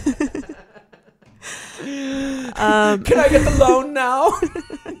 Can I get the loan now?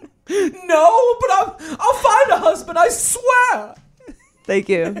 No, but I'll find a husband, I swear. Thank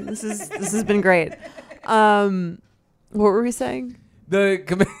you. This has been great. What were we saying? Like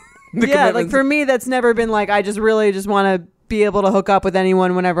for me, that's never been like, I just really just want to be able to hook up with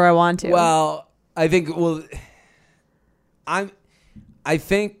anyone whenever I want to. Well, I think I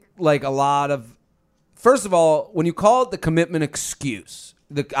think like a lot of, first of all, when you call it the commitment excuse,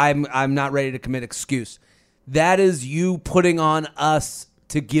 I'm not ready to commit excuse, that is you putting on us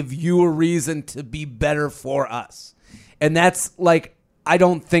to give you a reason to be better for us. And that's like, I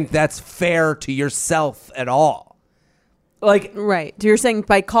don't think that's fair to yourself at all. Like, right. So you're saying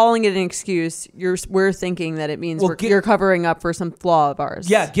by calling it an excuse, we're thinking that it means you're covering up for some flaw of ours.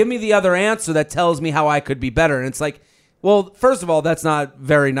 Yeah, give me the other answer that tells me how I could be better. And it's like, well, first of all, that's not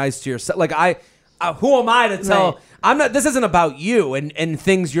very nice to yourself. Like, who am I to tell? Right. I'm not. This isn't about you and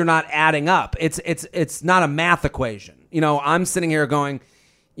things you're not adding up. It's not a math equation. I'm sitting here going,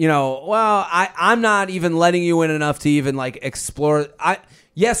 well, I'm not even letting you in enough to even like explore.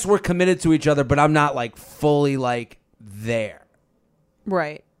 Yes, we're committed to each other, but I'm not like fully like there.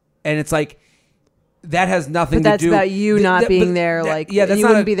 Right. And it's like, that has nothing to do. But that's about you not being there. You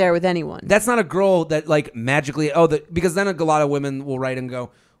wouldn't be there with anyone. That's not a girl that like magically, because then a lot of women will write and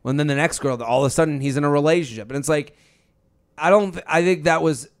go, well, and then the next girl, all of a sudden he's in a relationship. And it's like, I think that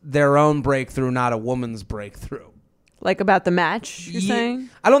was their own breakthrough, not a woman's breakthrough. Like about the match, you're saying?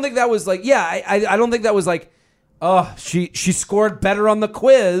 I don't think that was like, I don't think that was like, oh, she scored better on the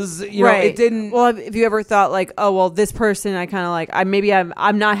quiz. Right. It didn't. Well, if you ever thought like, oh, well, this person, I kind of like,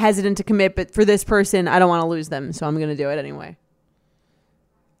 I'm not hesitant to commit, but for this person, I don't want to lose them, so I'm going to do it anyway.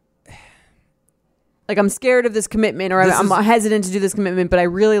 Like, I'm scared of this commitment, or I'm hesitant to do this commitment, but I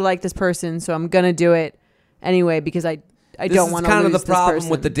really like this person, so I'm going to do it anyway because I don't want to lose this person. This is kind of the problem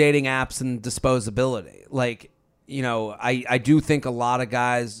with the dating apps and disposability. Like, I do think a lot of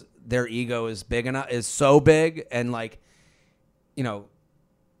guys, their ego is big enough, is so big, and like,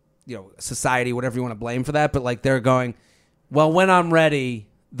 society, whatever you want to blame for that, but like they're going, well, when I'm ready,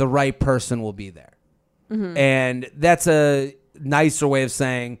 the right person will be there. Mm-hmm. And that's a nicer way of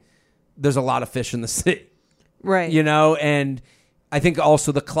saying there's a lot of fish in the sea. Right. And I think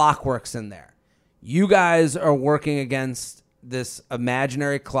also the clock works in there. You guys are working against this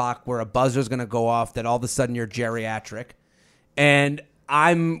imaginary clock where a buzzer's going to go off that all of a sudden you're geriatric. And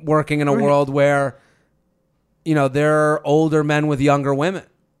I'm working in a world where, there are older men with younger women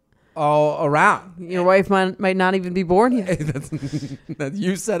all around. Your wife might not even be born yet.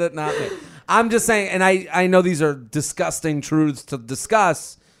 You said it, not me. I'm just saying, and I know these are disgusting truths to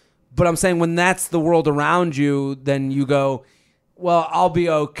discuss, but I'm saying when that's the world around you, then you go, well, I'll be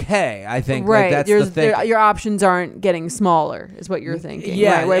okay. I think right. Like, that's the thing. Your options aren't getting smaller, is what you're thinking.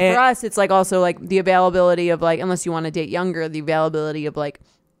 Yeah. Right. For us, it's like also like the availability of like, unless you want to date younger, the availability of like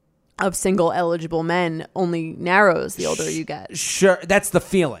of single eligible men only narrows the older you get. Sure, that's the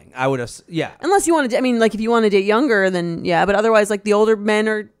feeling. I would have. Yeah. Unless you want to, like if you want to date younger, then yeah. But otherwise, like the older men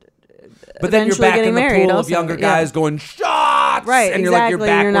are. But then you're back in the pool of younger guys going shots, right? And exactly. you're like, you're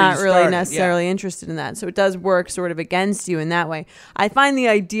back you're where not you really started. necessarily interested in that, so it does work sort of against you in that way. I find the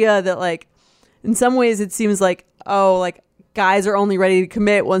idea that like, in some ways, it seems like like guys are only ready to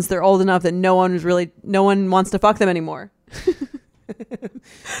commit once they're old enough that no one wants to fuck them anymore.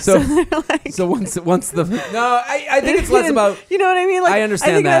 So once the I think it's less about, you know what I mean? Like, I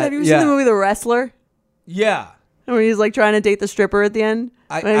understand that. Have you seen the movie The Wrestler? Yeah. Where he's like trying to date the stripper at the end.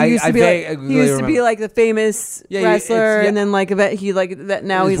 He used to be like the famous wrestler, and then like he like that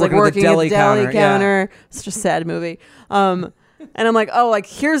now he's like working at the deli counter. It's just a sad movie. And I'm like, like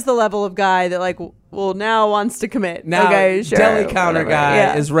here's the level of guy that like now wants to commit. Now, okay, sure, deli counter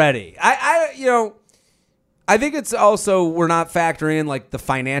guy is ready. I think it's also we're not factoring in like the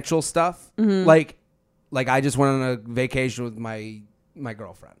financial stuff. Mm-hmm. Like I just went on a vacation with my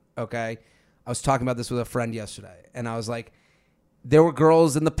girlfriend. Okay, I was talking about this with a friend yesterday, and I was like, there were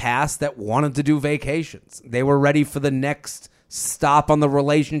girls in the past that wanted to do vacations. They were ready for the next stop on the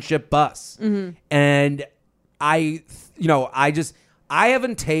relationship bus. Mm-hmm. And I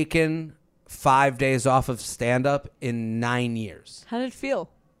haven't taken 5 days off of stand-up in 9 years. How did it feel?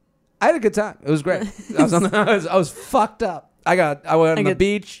 I had a good time. It was great. I was fucked up. I went on the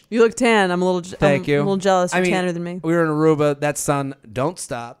beach. You look tan. I'm a little Thank you. A little jealous. You're tanner than me. We were in Aruba. That sun don't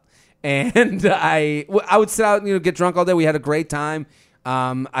stop. And I would sit out and get drunk all day. We had a great time.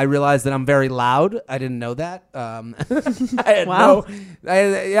 I realized that I'm very loud. I didn't know that. I had wow.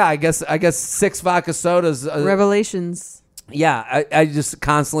 I guess 6 vodka sodas. Revelations. Yeah, I just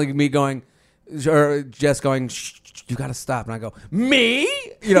constantly me going, or just going, shh, you got to stop. And I go, me?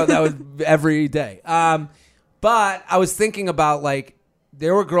 That was every day. But I was thinking about like,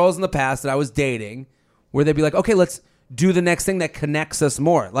 there were girls in the past that I was dating where they'd be like, okay, let's do the next thing that connects us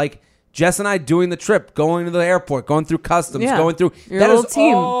more. Like Jess and I doing the trip, going to the airport, going through customs, going through. That is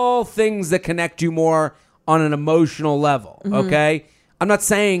team. All things that connect you more on an emotional level. Mm-hmm. Okay. I'm not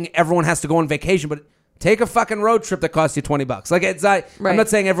saying everyone has to go on vacation, but take a fucking road trip that costs you $20. Like it's not, right. I'm not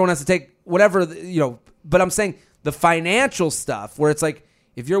saying everyone has to take whatever, but I'm saying the financial stuff where it's like,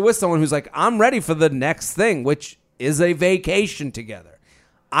 if you're with someone who's like, I'm ready for the next thing, which is a vacation together.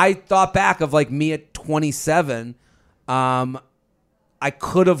 I thought back of like me at 27. I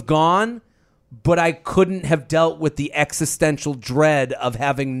could have gone, but I couldn't have dealt with the existential dread of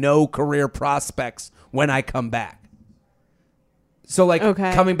having no career prospects when I come back. So like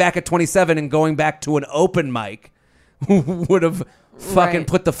coming back at 27 and going back to an open mic would have fucking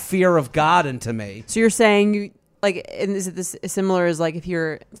put the fear of God into me. So you're saying you like, and is it this similar as like if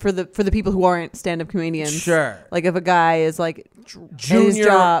you're for the people who aren't stand-up comedians? Sure. Like if a guy is like junior, his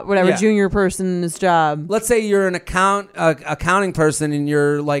job, whatever junior person in his job. Let's say you're an accounting person and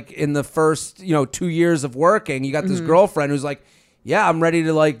you're like in the first 2 years of working, you got this girlfriend who's like, yeah, I'm ready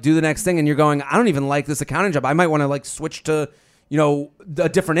to like do the next thing, and you're going, I don't even like this accounting job. I might want to like switch to a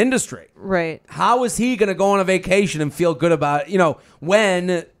different industry. Right. How is he going to go on a vacation and feel good about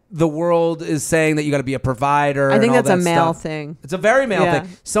when the world is saying that you got to be a provider? I think that's a that male stuff. thing. It's a very male thing.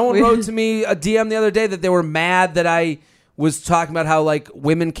 Someone wrote to me a DM the other day that they were mad that I was talking about how like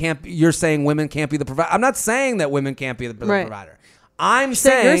you're saying women can't be the provider. I'm not saying that women can't be the provider. I'm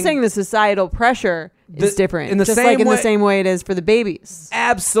saying you're saying the societal pressure is different. In the same way it is for the babies.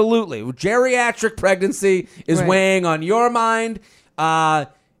 Absolutely. Geriatric pregnancy is weighing on your mind.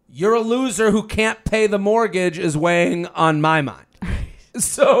 You're a loser who can't pay the mortgage is weighing on my mind.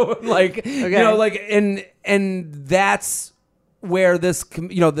 So like, and that's where this,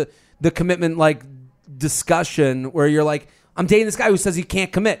 the commitment like discussion where you're like, I'm dating this guy who says he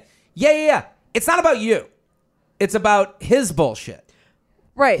can't commit. Yeah. It's not about you. It's about his bullshit.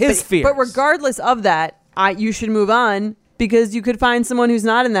 Right. His fears. But regardless of that, you should move on because you could find someone who's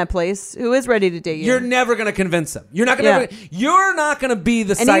not in that place who is ready to date you. You're never going to convince him. You're not going to. You're not going to be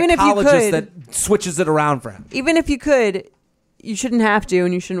the And even if you psychologist could- that switches it around for him. Even if you could, you shouldn't have to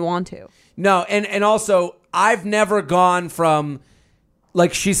and you shouldn't want to. No, and also I've never gone from,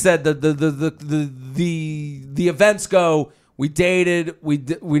 like she said, the events go. We dated. We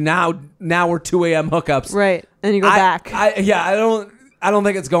now we're 2 a.m. hookups. Right. And you go back. I don't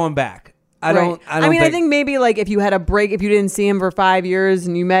think it's going back. I think maybe like if you had a break, if you didn't see him for 5 years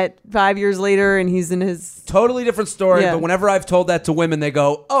and you met 5 years later and he's in his totally different story. Yeah. But whenever I've told that to women, they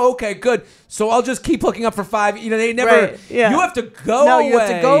go, "Oh, okay, good. So I'll just keep hooking up for 5." You know, they never. Right, yeah. You have to go. No, away you have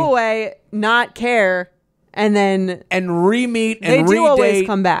to go away, not care, and then and re-meet and they do always redate.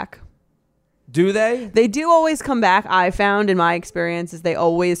 come back. Do they? They do always come back. I found in my experiences, they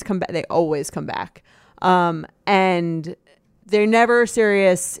always come back. They always come back, and they're never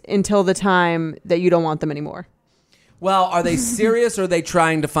serious until the time that you don't want them anymore. Well, are they serious or are they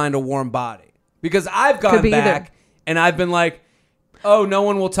trying to find a warm body? Because I've gone Could be back either. and I've been like, "Oh, no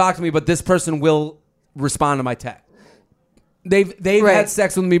one will talk to me, but this person will respond to my text." They've Right. had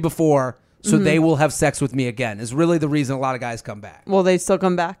sex with me before, so they will have sex with me again. Is really the reason a lot of guys come back. Well, they still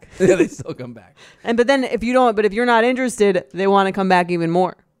come back. Yeah, they still come back. But then if you're not interested, they want to come back even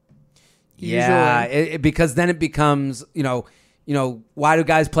more. Yeah, Usually. because then it becomes, why do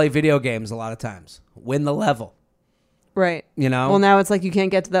guys play video games a lot of times? Win the level. Right. You know? Well, now it's like you can't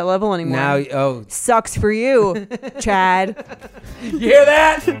get to that level anymore. Now, Sucks for you, Chad. you hear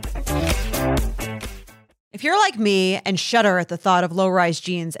that? If you're like me and shudder at the thought of low-rise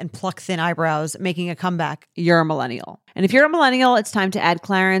jeans and pluck-thin eyebrows making a comeback, you're a millennial. And if you're a millennial, it's time to add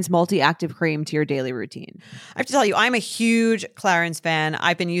Clarins Multi-Active Cream to your daily routine. I have to tell you, I'm a huge Clarins fan.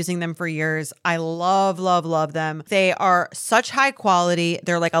 I've been using them for years. I love, love, love them. They are such high quality.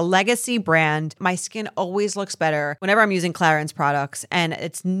 They're like a legacy brand. My skin always looks better whenever I'm using Clarins products, and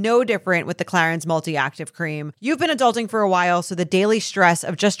it's no different with the Clarins Multi-Active Cream. You've been adulting for a while, so the daily stress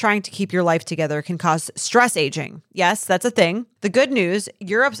of just trying to keep your life together can cause stress aging. Yes, that's a thing. The good news,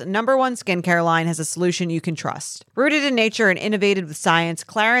 Europe's #1 skincare line has a solution you can trust. Rooted in nature and innovated with science,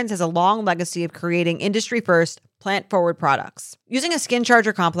 Clarins has a long legacy of creating industry-first, plant-forward products. Using a skin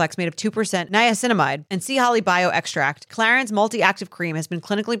charger complex made of 2% niacinamide and sea holly bioextract, Clarins Multi-Active Cream has been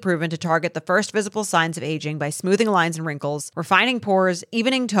clinically proven to target the first visible signs of aging by smoothing lines and wrinkles, refining pores,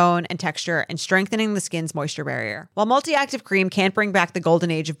 evening tone and texture, and strengthening the skin's moisture barrier. While Multi-Active Cream can't bring back the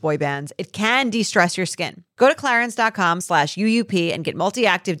golden age of boy bands, it can de-stress your skin. Go to clarins.com/UUP and get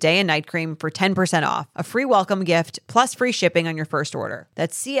Multi-Active Day and Night Cream for 10% off, a free welcome gift, plus free shipping on your first order.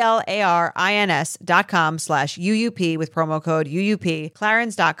 That's clarins.com/UUP with promo code UUP,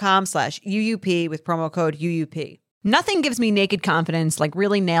 clarins.com/UUP with promo code UUP. Nothing gives me naked confidence like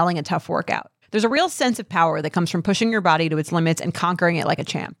really nailing a tough workout. There's a real sense of power that comes from pushing your body to its limits and conquering it like a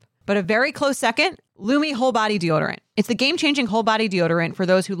champ. But a very close second, Lumi Whole Body Deodorant. It's the game-changing whole body deodorant for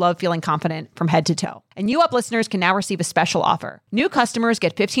those who love feeling confident from head to toe. And You Up listeners can now receive a special offer. New customers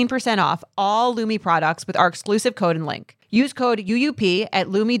get 15% off all Lumi products with our exclusive code and link. Use code UUP at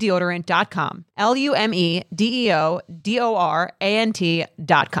LumiDeodorant.com.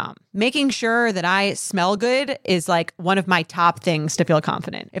 LumiDeodorant.com. Making sure that I smell good is like one of my top things to feel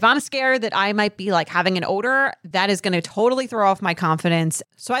confident. If I'm scared that I might be like having an odor, that is going to totally throw off my confidence.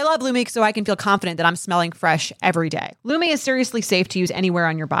 So I love Lumi so I can feel confident that I'm smelling fresh every day. Lumi is seriously safe to use anywhere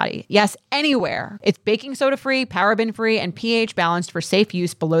on your body. Yes, anywhere. It's baking soda free, paraben free, and pH balanced for safe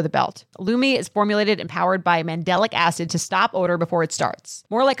use below the belt. Lumi is formulated and powered by mandelic acid to stop odor before it starts.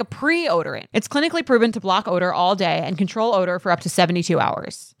 More like a pre-odorant. It's clinically proven to block odor all day and control odor for up to 72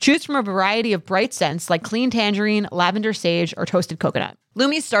 hours. Choose from a variety of bright scents like clean tangerine, lavender sage, or toasted coconut.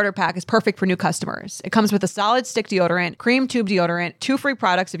 Lumi's starter pack is perfect for new customers. It comes with a solid stick deodorant, cream tube deodorant, 2 free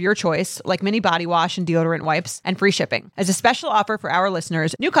products of your choice, like mini body wash and deodorant wipes, and free shipping. As a special offer for our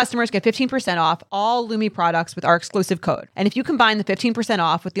listeners, new customers get 15% off all Lumi products with our exclusive code. And if you combine the 15%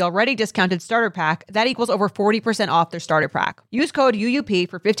 off with the already discounted starter pack, that equals over 40% off their starter pack. Use code UUP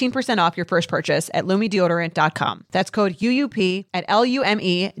for 15% off your first purchase at LumiDeodorant.com. That's code UUP at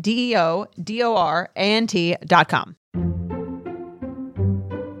LumiDeodorant.com.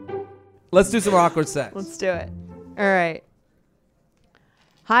 Let's do some awkward sex. Let's do it. All right.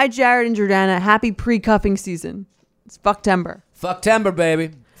 Hi, Jared and Jordana. Happy pre-cuffing season. It's Fucktember. Fucktember,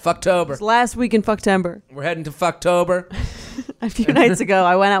 baby. Fucktober. It's last week in Fucktember. We're heading to Fucktober. A few nights ago,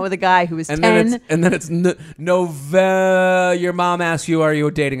 I went out with a guy who was And 10. then it's November. Your mom asks you, are you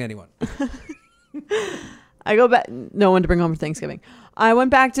dating anyone? I go back. No one to bring home for Thanksgiving. I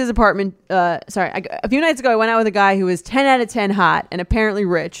went back to his apartment. A few nights ago, I went out with a guy who was 10 out of 10 hot and apparently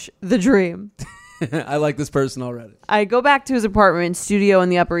rich. The dream. I like this person already. I go back to his apartment studio on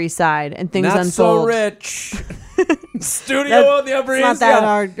the Upper East Side, and things Not unfold. so rich. Studio on the Upper It's East. not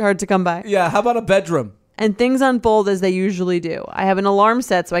that hard to come by. Yeah, how about a bedroom? And things unfold as they usually do. I have an alarm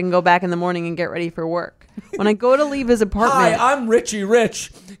set so I can go back in the morning and get ready for work. When I go to leave his apartment, Hi, I'm Richie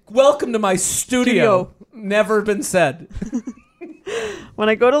Rich. Welcome to my studio. Never been said. when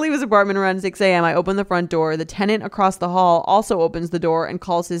I go to leave his apartment around 6 a.m., I open the front door. The tenant across the hall also opens the door and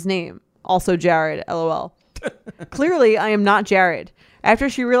calls his name. Also Jared, LOL. Clearly, I am not Jared. After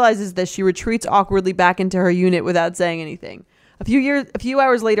she realizes this, she retreats awkwardly back into her unit without saying anything. A few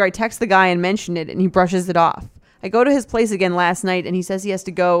hours later, I text the guy and mention it, and he brushes it off. I go to his place again last night, and he says he has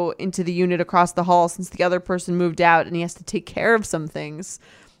to go into the unit across the hall since the other person moved out, and he has to take care of some things.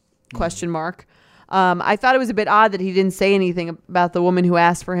 Question mark. I thought it was a bit odd that he didn't say anything about the woman who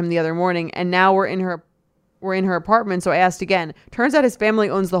asked for him the other morning, and now we're in her apartment, so I asked again. Turns out his family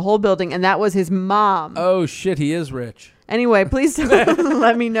owns the whole building, and that was his mom. Oh, shit, he is rich. Anyway, please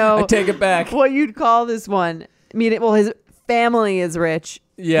let me know. I take it back. What you'd call this one. His family is rich.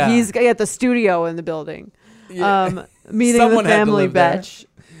 Yeah. He's got the studio in the building. Yeah. Meeting Someone the had to family live there. bitch.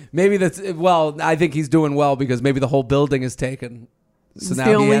 Maybe I think he's doing well because maybe the whole building is taken. So It's now the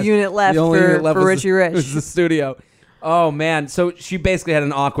he only has- unit left the only for, unit left for was Richie Rich. was the studio. Oh, man. So she basically had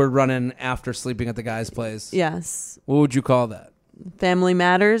an awkward run-in after sleeping at the guy's place. Yes. What would you call that? Family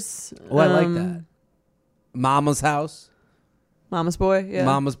matters. Oh, I like that. Mama's house. Mama's boy. Yeah.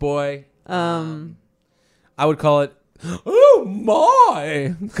 Mama's boy. I would call it, oh,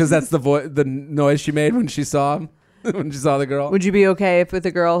 my. Because that's the noise she made when she saw him. When she saw the girl. Would you be okay if with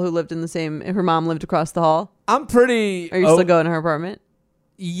a girl who lived in if her mom lived across the hall? I'm pretty. Are you still going to her apartment?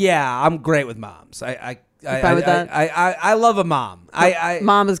 Yeah, I'm great with moms. I fine with that? I love a mom.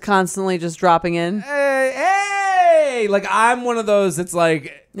 Mom is constantly just dropping in. Hey, like I'm one of those. It's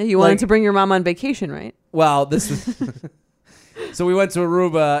like You wanted to bring your mom on vacation, right? Well, this was. So we went to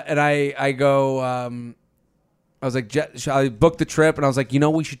Aruba, and I go. I was like, I booked the trip, and I was like,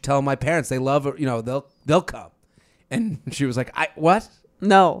 we should tell my parents. They love it. They'll come. And she was like, what?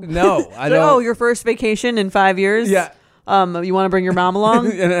 No, I don't. Oh, your first vacation in 5 years? Yeah. You want to bring your mom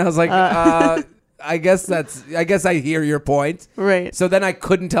along? And I was like, I guess I hear your point. Right. So then I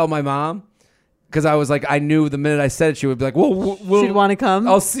couldn't tell my mom because I was like, I knew the minute I said it, she would be like, well, she'd want to come.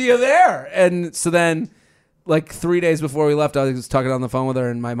 I'll see you there. And so then, like 3 days before we left, I was talking on the phone with her,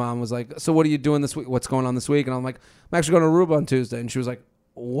 and my mom was like, so what are you doing this week? What's going on this week? And I'm like, I'm actually going to Aruba on Tuesday. And she was like,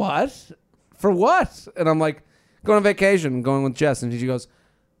 what? For what? And I'm like, going on vacation, going with Jess. And she goes,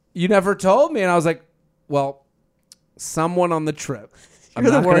 you never told me. And I was like, well, someone on the trip, I'm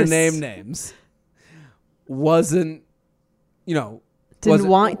not going to name names, wasn't didn't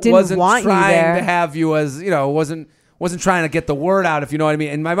want you trying there to have you as, wasn't trying to get the word out, if you know what I mean.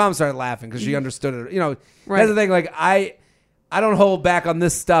 And my mom started laughing because she understood it. Right. That's the thing. Like I don't hold back on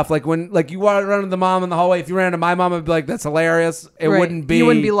this stuff. Like when you want to run into the mom in the hallway, if you ran into my mom, I'd be like, that's hilarious. It Right. wouldn't be. You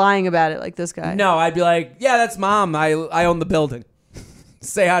wouldn't be lying about it like this guy. No, I'd be like, yeah, that's mom. I own the building.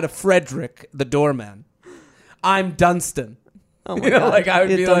 Say hi to Frederick, the doorman. I'm Dunstan. Oh my God. Like I would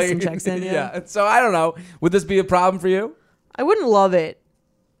be Dunstan like, checks in, yeah. So I don't know. Would this be a problem for you? I wouldn't love it.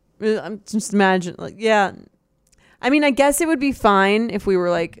 I'm just imagine yeah. I mean, I guess it would be fine if we were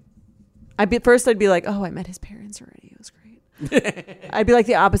like, I'd be like, oh, I met his parents already. It was great. I'd be like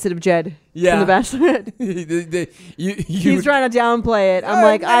the opposite of Jed from The Bachelorette. He's trying to downplay it. I'm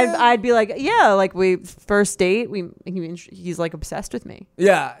like, I'd be like, yeah, like we first date. He's like obsessed with me.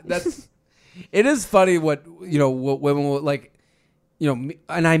 Yeah, that's. It is funny what women will like. And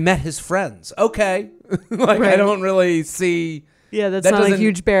I met his friends. Okay, like Right. I don't really see. Yeah, that's That not a doesn't-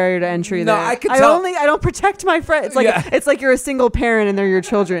 huge barrier to entry. No, there. I could tell- I don't protect my friends. It's like Yeah. it's like you're a single parent and they're your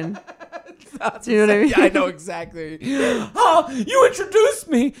children. Do you know what I mean? Yeah, I know exactly. Oh, you introduced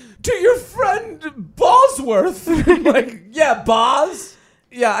me to your friend Bosworth. Like, yeah, Boz.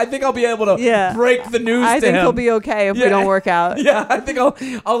 Yeah, I think I'll be able to break the news I to think him. he'll be okay if we don't work out. Yeah, I think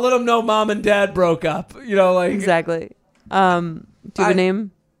I'll let him know mom and dad broke up. Like Exactly. Do you have a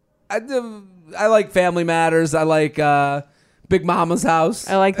name? I like Family Matters. I like Big Mama's House.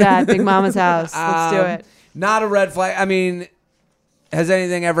 I like that. Big Mama's house. Let's do it. Not a red flag. I mean, has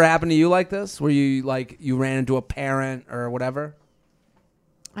anything ever happened to you like this, where you ran into a parent or whatever?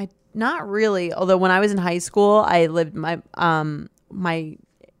 Not really. Although when I was in high school, I lived my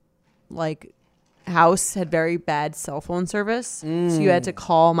house had very bad cell phone service, so you had to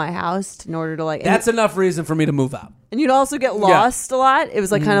call my house in order to like. That's enough reason for me to move out. And you'd also get lost a lot. It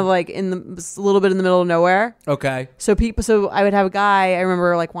was like kind of like a little bit in the middle of nowhere. Okay. So I would have a guy I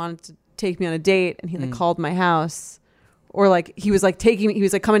remember like wanted to take me on a date, and he like called my house, or like he was like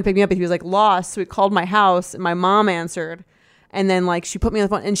coming to pick me up, but he was like lost. So he called my house, and my mom answered, and then like she put me on the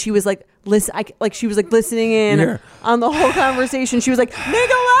phone, and she was like she was like listening in on the whole conversation. She was like, "Make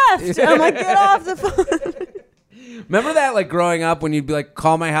a left," and I'm like, "Get off the phone." Remember that like growing up when you'd be like,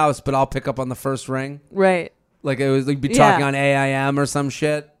 "Call my house, but I'll pick up on the first ring." Right. Like it was like be talking on AIM or some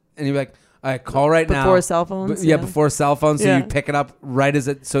shit, and you'd be like, "All right, call right now." Before cell phones. Before cell phones, so you pick it up right as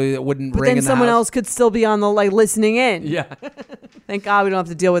it, so it wouldn't But ring. then in the someone house. else could still be on the like listening in. Yeah. Thank God we don't have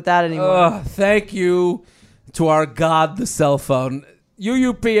to deal with that anymore. Thank you to our God, the cell phone.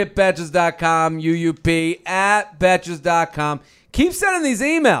 UUP at Betches.com. UUP at Betches.com. Keep sending these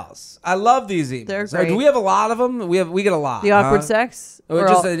emails. I love these emails. They're great. Do we have a lot of them? We get a lot. The awkward sex. Or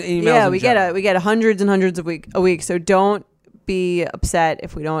just emails. Yeah, in we general. get hundreds and hundreds a week. So don't be upset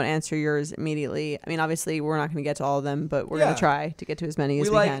if we don't answer yours immediately. I mean, obviously we're not going to get to all of them, but we're going to try to get to as many as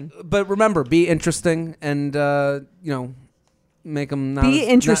we can. But remember, be interesting and make them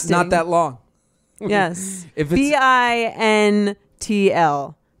interesting. not that long. Yes. If it's,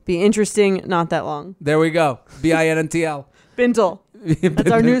 BINTL. Be interesting, not that long. there we go. BINNTL. Bintle.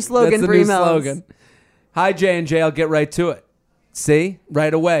 That's our new slogan That's the for new emails. slogan. Hi, J&J. I'll get right to it. See?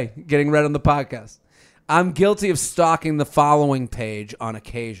 Right away. Getting right on the podcast. I'm guilty of stalking the following page on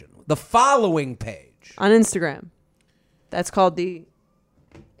occasion. The following page. On Instagram. That's called the...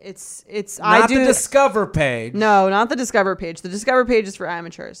 It's Not the Discover page. No, not the Discover page. The Discover page is for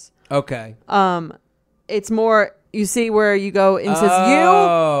amateurs. Okay. It's more, you see where you go and it says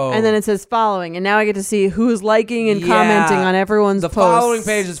Oh. you, and then it says following, and now I get to see who's liking and commenting on everyone's The posts. following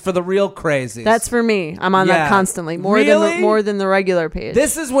page is for the real crazies. That's for me. I'm on that constantly, more than the regular page.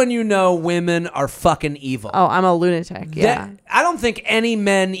 This is when you know women are fucking evil. Oh, I'm a lunatic. Yeah. I don't think any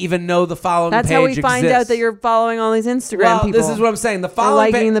men even know the following That's page how we find exists. out that you're following all these Instagram Well, people. this is what I'm saying. The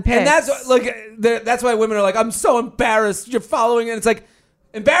following liking the and pics. that's why women are like, I'm so embarrassed. You're following it. It's like,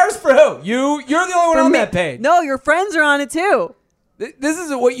 embarrassed for who? You're the only one on that page. No, your friends are on it too. This is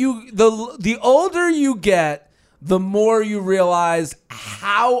what the older you get, the more you realize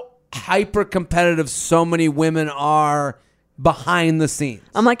how hyper competitive so many women are behind the scenes.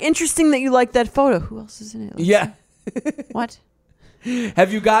 I'm like, interesting that you like that photo. Who else is in it? Yeah. What?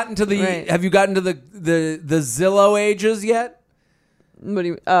 Have you gotten to the Right. the Zillow ages yet? What do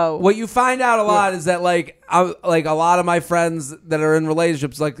you? Oh, What you find out a lot is that like a lot of my friends that are in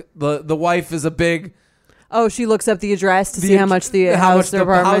relationships, like the wife is a big. Oh, she looks up the address to see how much the house their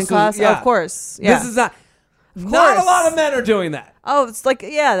apartment costs. Yeah. Oh, of course. Yeah. This is not a lot of men are doing that. Oh, it's like,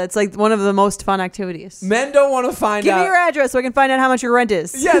 yeah, that's like one of the most fun activities. Men don't want to find Give out. me your address so I can find out how much your rent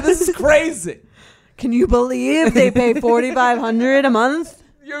is. Yeah, this is crazy. Can you believe they pay $4,500 a month?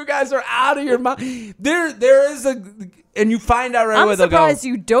 You guys are out of your mind. There is and you find out right away. I'm They'll go, surprised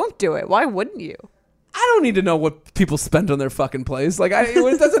you don't do it. Why wouldn't you? I don't need to know what people spend on their fucking place. Like,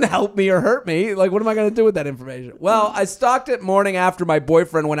 it doesn't help me or hurt me. Like, what am I going to do with that information? Well, I stalked it morning after my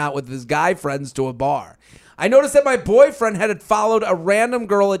boyfriend went out with his guy friends to a bar. I noticed that my boyfriend had followed a random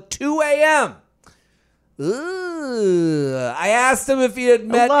girl at 2 a.m. Ooh. I asked him if he had I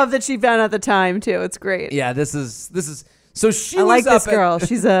met. love that she found out the time too. It's great. Yeah, this is. So she I was like up this girl.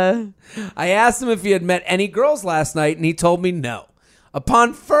 She's a. I asked him if he had met any girls last night, and he told me no.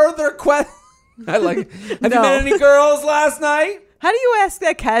 Upon further question, have you met any girls last night? How do you ask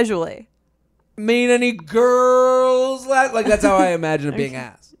that casually? Meet any girls last? Like, that's how I imagine it being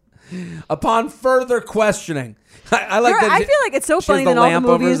asked. Upon further questioning, I like that. I feel like it's so she has funny the that in all the lamp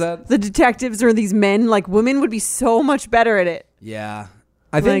over his movies, head. the detectives are these men. Like, women would be so much better at it. Yeah,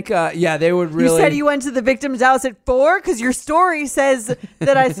 I think. They would really. You said you went to the victim's house at 4 because your story says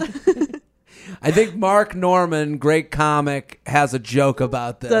that I. I think Mark Norman, great comic, has a joke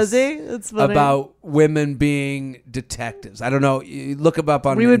about this. Does he? That's funny. About women being detectives. I don't know. You look him up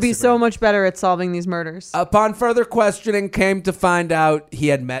on We would be Instagram. so much better at solving these murders. Upon further questioning, came to find out he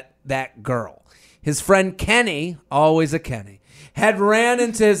had met that girl. His friend Kenny, always a Kenny, had ran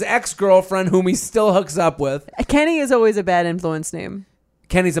into his ex-girlfriend, whom he still hooks up with. Kenny is always a bad influence name.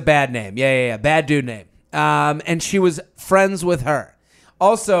 Kenny's a bad name. Yeah. Bad dude name. And she was friends with her.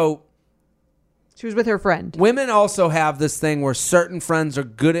 Also, She was with her friend. women also have this thing where certain friends are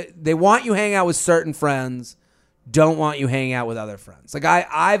good at, they want you hang out with certain friends, don't want you hanging out with other friends. Like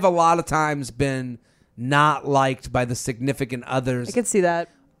I've a lot of times been not liked by the significant others I could see that.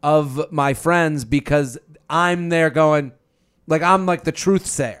 of my friends because I'm there going, like, I'm like the truth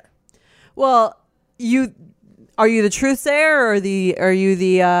sayer. Well, Are you the truth sayer, or are you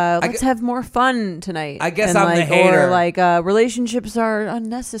the let's have more fun tonight? I guess and I'm the hater. Or like relationships are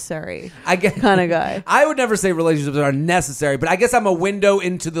unnecessary. I guess kind of guy. I would never say relationships are unnecessary, but I guess I'm a window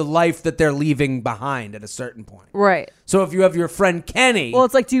into the life that they're leaving behind at a certain point. Right. So if you have your friend Kenny, Well,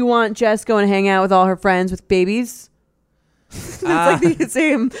 it's like, do you want Jess going to hang out with all her friends with babies? It's like the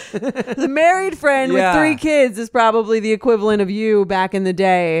same. The married friend Yeah. with 3 kids is probably the equivalent of you back in the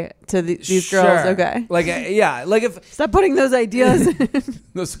day to these girls. Sure. Okay. Like like if Stop putting those ideas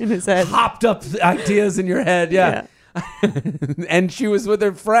those in his head. hopped up ideas in your head, yeah. And she was with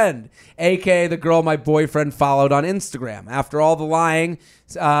her friend, aka the girl my boyfriend followed on Instagram. After all the lying,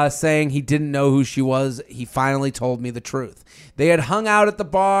 saying he didn't know who she was, he finally told me the truth. They had hung out at the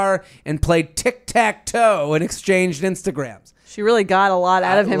bar and played tic-tac-toe and exchanged Instagrams. She really got a lot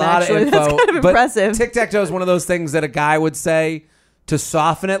out of him, A lot actually. of info, That's kind of impressive. Tic-tac-toe is one of those things that a guy would say to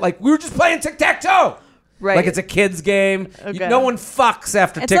soften it. Like, we were just playing tic-tac-toe. Right. Like it's a kid's game. Okay. No one fucks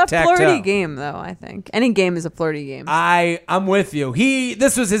after It's tic-tac-toe. a flirty game, though, I think. Any game is a flirty game. I'm with you.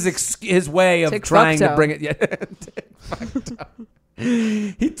 This was his way of trying to Tic-fuck-toe. bring it. Yeah. Tic-fuck-toe.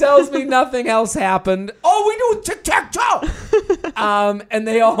 He tells me nothing else happened. Oh, we do tic-tac-toe. And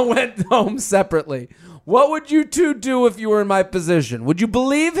they all went home separately. What would you two do if you were in my position? Would you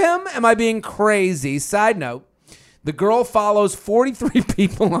believe him? Am I being crazy? Side note, the girl follows 43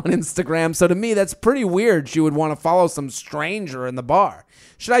 people on Instagram, so to me, that's pretty weird. She would want to follow some stranger in the bar.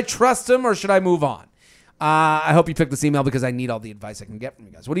 Should I trust him or should I move on? I hope you picked this email because I need all the advice I can get from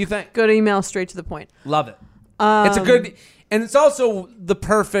you guys. What do you think? Good email, straight to the point. Love it. It's a good, and it's also the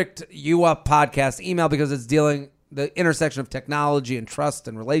perfect You Up podcast email because it's dealing the intersection of technology and trust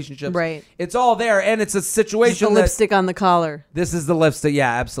and relationships. Right. It's all there, and it's a situation The that lipstick on the collar. this is the lipstick. Yeah,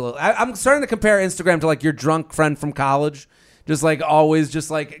 absolutely. I'm starting to compare Instagram to like your drunk friend from college. Just like always,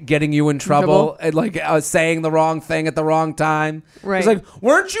 just like getting you in trouble and like saying the wrong thing at the wrong time. Right. It's like,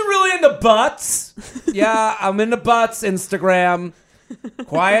 weren't you really into butts? Yeah, I'm into butts, Instagram.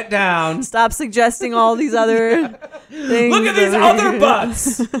 Quiet down. Stop suggesting all these other things. Look at these other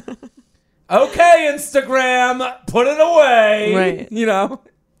butts. Okay, Instagram, put it away. Right. You know,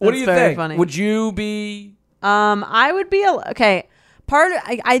 what do you very think? funny. Would you be? I would be okay. Part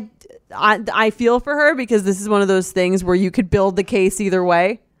of, I feel for her because this is one of those things where you could build the case either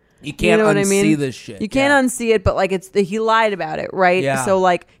way. You can't know what unsee I mean? this shit. You can't unsee it, but like he lied about it, right? Yeah. So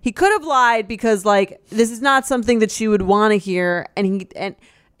like he could have lied because like this is not something that she would want to hear, and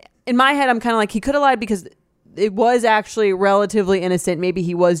in my head I'm kind of like he could have lied because it was actually relatively innocent. Maybe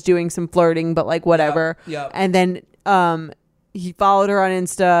he was doing some flirting, but like whatever. Yep. And then he followed her on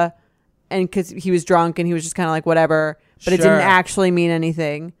Insta, and because he was drunk and he was just kind of like whatever, but it Sure. didn't actually mean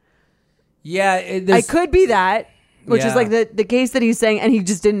anything. Yeah, I could be that, which Yeah. is like the case that he's saying, and he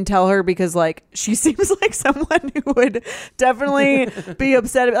just didn't tell her because like she seems like someone who would definitely be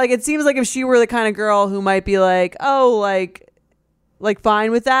upset. Like it seems like if she were the kind of girl who might be like, oh, like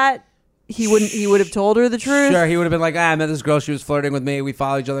fine with that, he would have told her the truth. Sure, he would have been like, I met this girl. She was flirting with me. We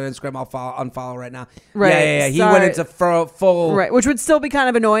follow each other on Instagram. I'll unfollow right now. Right. Yeah. He Sorry. went into full. Right, which would still be kind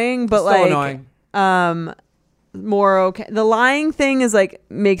of annoying, but Still like annoying. more okay. The lying thing is like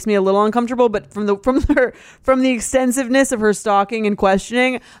makes me a little uncomfortable, but from the extensiveness of her stalking and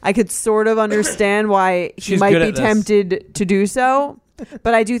questioning, I could sort of understand why she She's might good be at this. tempted to do so.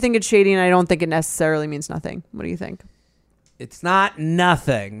 But I do think it's shady, and I don't think it necessarily means nothing. What do you think? It's not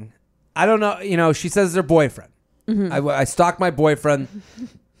nothing. I don't know. You know, she says it's her boyfriend. Mm-hmm. I stalked my boyfriend.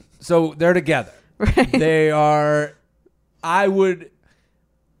 So they're together. Right. They are.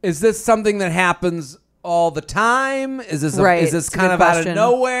 Is this something that happens all the time? Is this Right. Is this It's a kind good of out question. of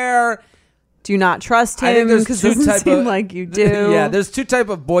nowhere? Do you not trust I think him? there's Because two it doesn't type seem of like you do. Yeah, there's two type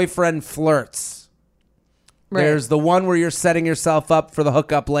of boyfriend flirts. Right. There's the one where you're setting yourself up for the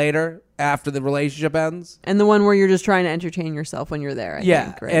hookup later after the relationship ends. And the one where you're just trying to entertain yourself when you're there. I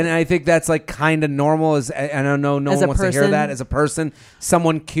think, right? And I think that's like kind of normal. I don't know, no As one a wants to hear person? that. As a person,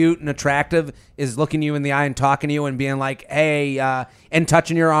 someone cute and attractive is looking you in the eye and talking to you and being like, "Hey," and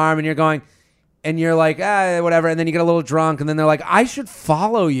touching your arm, and you're going, and you're like, whatever. And then you get a little drunk, and then they're like, "I should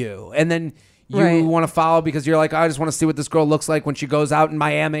follow you," and then you Right. want to follow because you're like, "I just want to see what this girl looks like when she goes out in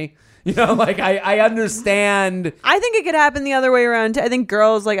Miami." You know, like I understand. I think it could happen the other way around. I think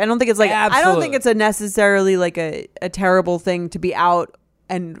girls I don't think it's like I don't Absolutely. think it's a necessarily like a terrible thing to be out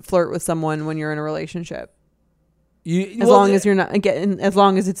and flirt with someone when you're in a relationship. As long as you're not getting, as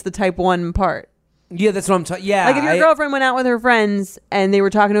long as it's the type 1 part. Yeah, that's what I'm talking. Yeah, Like if your girlfriend went out with her friends and they were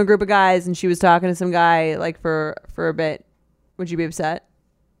talking to a group of guys and she was talking to some guy like for a bit, would you be upset?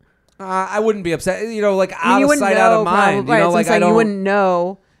 I wouldn't be upset. You know, like I mean, out of sight, out of mind. Right, You know, so I'm like I saying don't. you wouldn't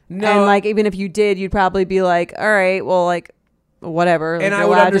know. No. And like, even if you did, you'd probably be like, all right, well, like, whatever. Like, And I you're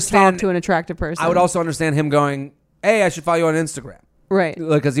would allowed to talk understand- to an attractive person. I would also understand him going, hey, I should follow you on Instagram. Right.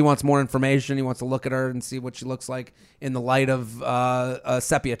 Because he wants more information. He wants to look at her and see what she looks like in the light of a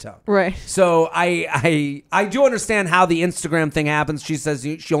sepia tone. Right. So I do understand how the Instagram thing happens. She says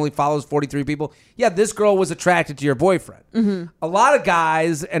she only follows 43 people. Yeah, this girl was attracted to your boyfriend. Mm-hmm. A lot of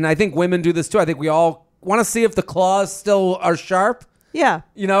guys, and I think women do this too. I think we all want to see if the claws still are sharp. Yeah.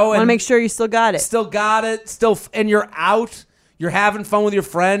 You know, Want to and make sure you still got it. still got it. And you're out. You're having fun with your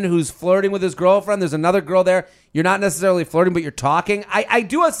friend who's flirting with his girlfriend. There's another girl there. You're not necessarily flirting, but you're talking. I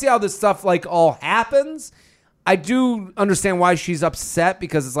do see how this stuff like all happens. I do understand why she's upset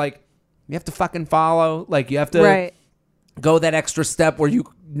because it's like you have to fucking follow. Like you have to go that extra step where you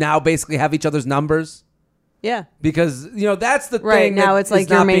now basically have each other's numbers. Yeah. Because, you know, that's the Right. thing. Now that it's like is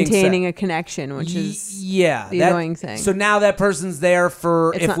you're not being maintaining said. a connection, which is the annoying thing. So now that person's there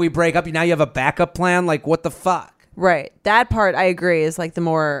for It's if not- we break up. Now you have a backup plan. Like, what the fuck? right. That part I agree is like the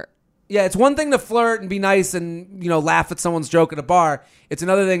more. Yeah, it's one thing to flirt and be nice and, you know, laugh at someone's joke at a bar. It's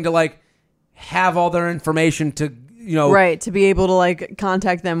another thing to, like, have all their information to, you know. Right. To be able to like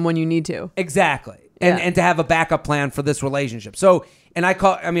contact them when you need to. Exactly. Yeah. And to have a backup plan for this relationship. So, and I've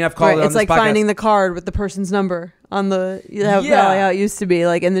called Right. it on It's this like podcast. finding the card with the person's number on the, how it used to be,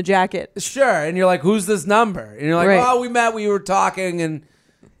 like in the jacket. Sure. And you're like, who's this number? And you're like, Right. oh, we met, we were talking, and,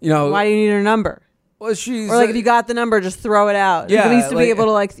 you know. Why do you need her number? Well, she's. Or like if you got the number, just throw it out. Yeah, You used to like- be able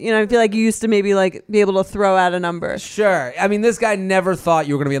to like, you know, I feel like you used to maybe like be able to throw out a number. Sure. I mean, this guy never thought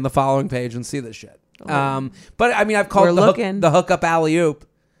you were going to be on the following page and see this shit. But I mean, I've called We're it the hookup alley oop.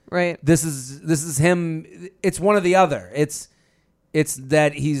 Right. This is him. It's one or the other. It's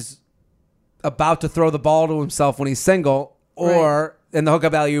that he's about to throw the ball to himself when he's single, or and the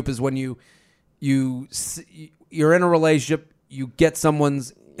hookup alley oop is when you're in a relationship, you get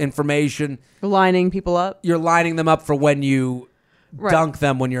someone's information, Lining people up. you're lining them up for when you Right. dunk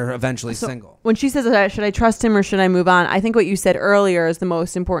them when you're eventually single. When she says, should I trust him or should I move on? I think what you said earlier is the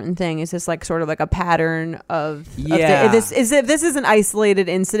most important thing. Is this like sort of like a pattern of Yeah. if this is an isolated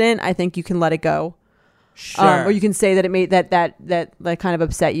incident, I think you can let it go. Sure. Or you can say that it made that kind of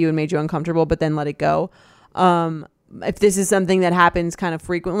upset you and made you uncomfortable, but then let it go. If this is something that happens kind of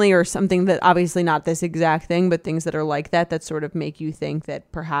frequently, or something that obviously not this exact thing, but things that are like that sort of make you think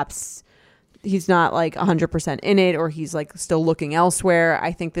that perhaps he's not like 100% in it, or he's like still looking elsewhere,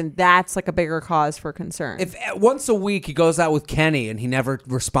 I think then that's like a bigger cause for concern. If once a week he goes out with Kenny and he never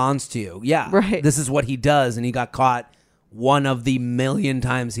responds to you, Right. this is what he does, and he got caught one of the million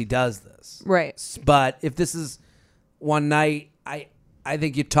times he does this. Right. But if this is one night, I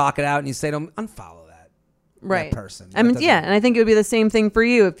think you talk it out and you say to him, unfollow that person. I mean, That yeah, doesn't- and I think it would be the same thing for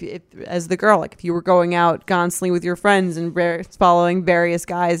you if as the girl, like if you were going out constantly with your friends and following various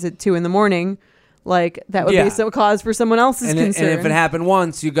guys at 2 a.m, like that would Yeah. be some cause for someone else's and concern. if it happened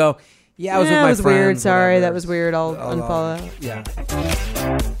once, you go, yeah, I was with my it was friends. weird. Sorry, whatever. that was weird. I'll unfollow. Yeah.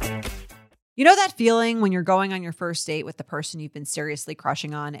 You know that feeling when you're going on your first date with the person you've been seriously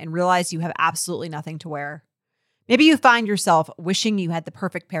crushing on and realize you have absolutely nothing to wear? Maybe you find yourself wishing you had the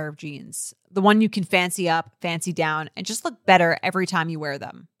perfect pair of jeans, the one you can fancy up, fancy down, and just look better every time you wear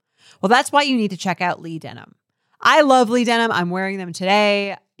them. Well, that's why you need to check out Lee Denim. I love Lee Denim. I'm wearing them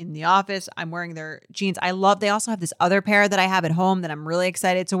today in the office. I'm wearing their jeans. They also have this other pair that I have at home that I'm really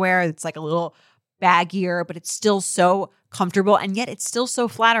excited to wear. It's like a little baggier, but it's still so comfortable, and yet it's still so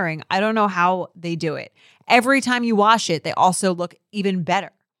flattering. I don't know how they do it. Every time you wash it, they also look even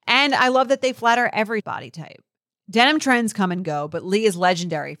better. And I love that they flatter every body type. Denim trends come and go, but Lee is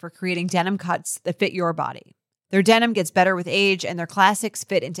legendary for creating denim cuts that fit your body. Their denim gets better with age, and their classics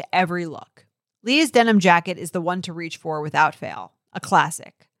fit into every look. Lee's denim jacket is the one to reach for without fail, a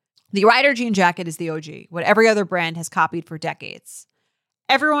classic. The Rider jean jacket is the OG, what every other brand has copied for decades.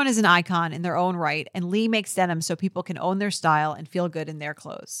 Everyone is an icon in their own right, and Lee makes denim so people can own their style and feel good in their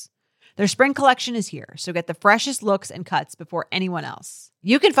clothes. Their spring collection is here, so get the freshest looks and cuts before anyone else.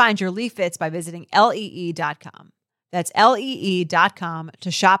 You can find your Lee fits by visiting lee.com. That's lee.com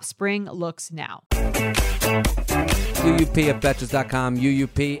to shop spring looks now. UUP at Betches.com.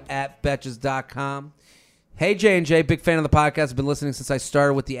 UUP at Betches.com. Hey, J&J, big fan of the podcast. I've been listening since I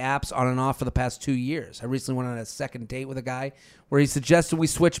started with the apps on and off for the past 2 years. I recently went on a second date with a guy where he suggested we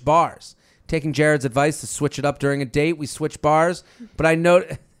switch bars. Taking Jared's advice to switch it up during a date, we switch bars. But I know...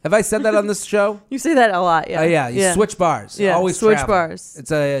 Have I said that on this show? You say that a lot, yeah. Yeah, you switch bars. Yeah, Always switch traveling. bars.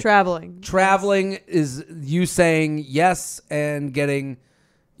 It's a Traveling. Traveling is you saying yes and getting,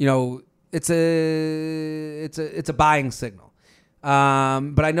 you know, it's a buying signal.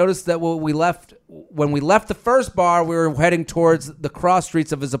 But I noticed that when we left the first bar, we were heading towards the cross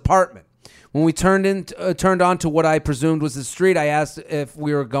streets of his apartment. When we turned onto what I presumed was his street, I asked if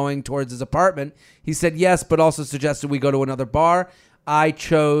we were going towards his apartment. He said yes, but also suggested we go to another bar. I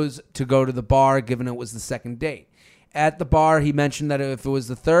chose to go to the bar, given it was the second date. At the bar, he mentioned that if it was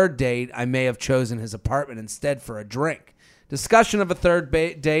the third date, I may have chosen his apartment instead for a drink. Discussion of a third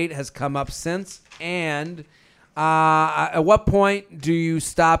date has come up since, and at what point do you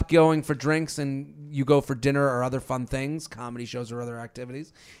stop going for drinks and you go for dinner or other fun things, comedy shows or other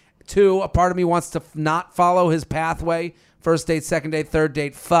activities? 2, a part of me wants to not follow his pathway. First date, second date, third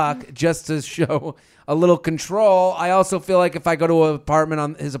date, fuck, just to show a little control. I also feel like if I go to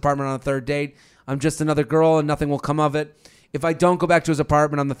his apartment on a third date, I'm just another girl and nothing will come of it. If I don't go back to his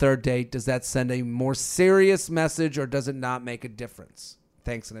apartment on the third date, does that send a more serious message or does it not make a difference?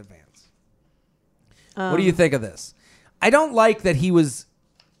 Thanks in advance. What do you think of this? I don't like that he was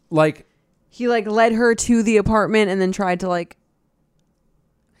like... He like led her to the apartment and then tried to like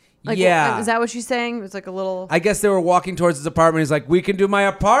yeah. Is that what she's saying? It was like a little... I guess they were walking towards his apartment. He's like, we can do my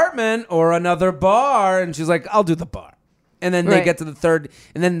apartment or another bar. And she's like, I'll do the bar. And then they get to the third.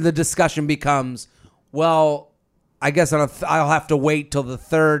 And then the discussion becomes, well, I guess I'll have to wait till the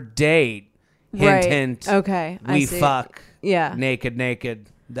third date. Hint, hint. Okay. We fuck. Yeah. Naked.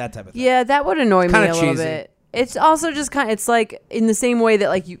 That type of thing. Yeah, that would annoy me a little cheesy. bit. It's also just kind of, it's like in the same way that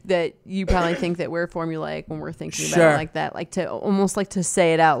like you probably think that we're formulaic when we're thinking about it like that, like to almost like to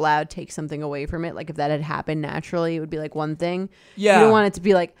say it out loud, take something away from it. Like if that had happened naturally, it would be like one thing. Yeah. You don't want it to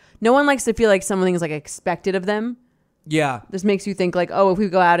be like, no one likes to feel like something is like expected of them. Yeah. This makes you think like, oh, if we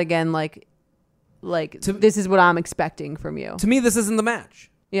go out again, like this is what I'm expecting from you. To me, this isn't the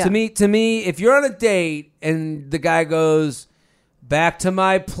match. Yeah. To me, if you're on a date and the guy goes, back to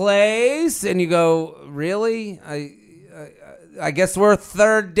my place, and you go, really? I guess we're a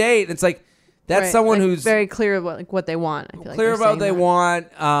third date. It's like that's someone like who's very clear about what they want. I feel clear like about what they that. want.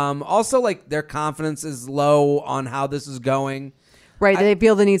 Also, like their confidence is low on how this is going. Right, they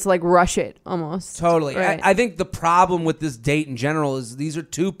feel the need to like rush it almost. Totally. Right. I think the problem with this date in general is these are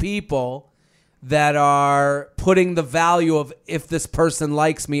two people that are putting the value of if this person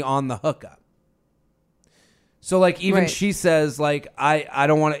likes me on the hookup. So, like, even she says, like, I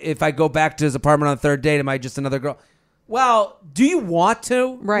don't want to, if I go back to his apartment on the third date, am I just another girl? Well, do you want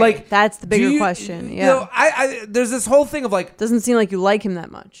to? Right. Like, that's the bigger question. Yeah. You know, there's this whole thing of, like, doesn't seem like you like him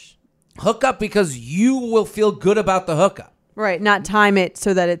that much. Hook up because you will feel good about the hookup. Right. Not time it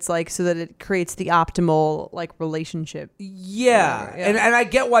so that it's like, so that it creates the optimal, like, relationship. Yeah. Yeah. And I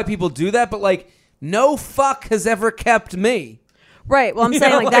get why people do that, but, like, no fuck has ever kept me. Right. Well, I'm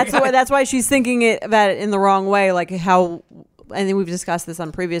saying that's why she's thinking about it in the wrong way. Like how, and then we've discussed this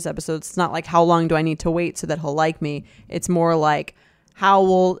on previous episodes. It's not like how long do I need to wait so that he'll like me. It's more like how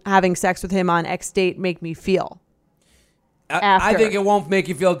will having sex with him on X date make me feel? I think it won't make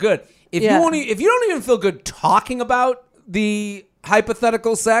you feel good. If you don't even feel good talking about the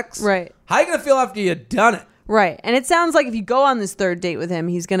hypothetical sex, right? How are you gonna feel after you've done it? Right. And it sounds like if you go on this third date with him,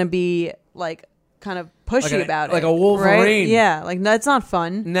 he's gonna be like kind of pushy about it, like a Wolverine. Right? Yeah, like that's not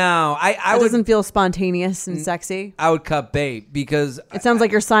fun. No, it doesn't feel spontaneous and sexy. I would cut bait because it sounds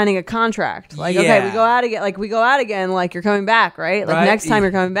like you're signing a contract. Like, okay, we go out again. Like you're coming back, right? Like next time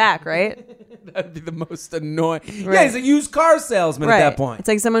you're coming back, right? That'd be the most annoying. Right. Yeah, he's a used car salesman at that point. It's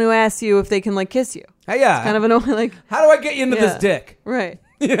like someone who asks you if they can like kiss you. Yeah, it's kind of annoying. Like, how do I get you into this dick? Right.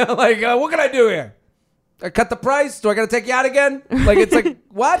 You know, like what can I do here? I cut the price? Do I got to take you out again? Like it's like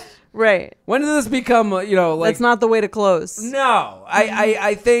what? Right. When did this become, like... That's not the way to close. No.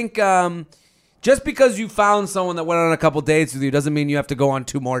 I think just because you found someone that went on a couple dates with you doesn't mean you have to go on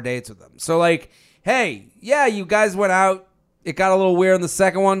 2 more dates with them. So, like, hey, yeah, you guys went out. It got a little weird in the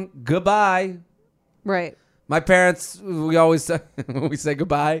second one. Goodbye. Right. My parents, we always say, we say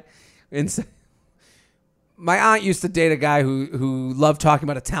goodbye. My aunt used to date a guy who loved talking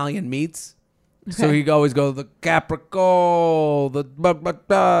about Italian meats. So he'd always go the Caprico,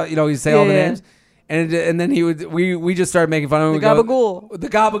 he'd say all the names, and then we just started making fun of him. The gabagool. The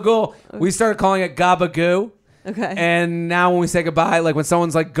gabagool. We started calling it gabagoo. Okay. And now when we say goodbye, like when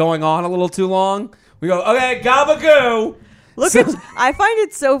someone's like going on a little too long, we go, okay, gabagoo. I find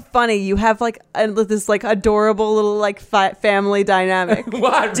it so funny. You have like this like adorable little like family dynamic.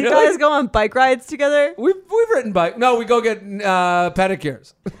 What? Do you guys go on bike rides together? We've ridden bike. No, we go get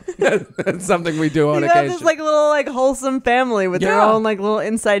pedicures. That's something we do on occasion. You have this like little like wholesome family with their own like little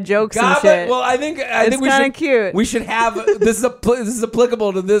inside jokes and shit. Well, I think it's kind of cute. We should have this is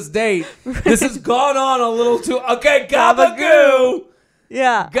applicable to this date. Right. This has gone on a little too. Okay, gabagoo.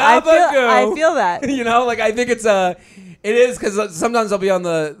 Yeah, Gabagoo. I feel that. You know, like I think it's a. It is because sometimes I'll be on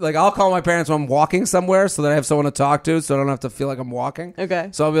I'll call my parents when I'm walking somewhere so that I have someone to talk to so I don't have to feel like I'm walking. Okay.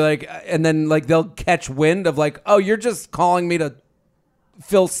 So I'll be like, and then like they'll catch wind of like, oh, you're just calling me to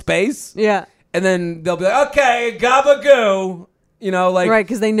fill space. Yeah. And then they'll be like, okay, gabagoo. Right,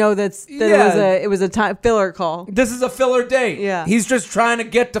 because they know that it was a time filler call. This is a filler date. Yeah. He's just trying to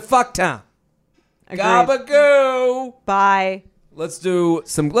get to Fucktown. Agreed. Gabagoo. Bye. Let's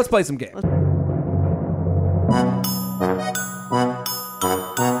play some games.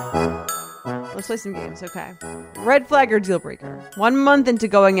 Let's play some games, okay. Red flag or deal breaker. 1 month into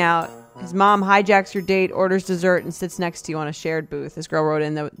going out, his mom hijacks your date, orders dessert, and sits next to you on a shared booth. This girl wrote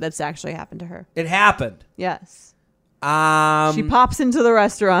in that's actually happened to her. It happened. Yes. She She pops into the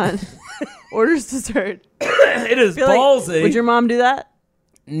restaurant, orders dessert. It is Feel like- ballsy. would your mom do that?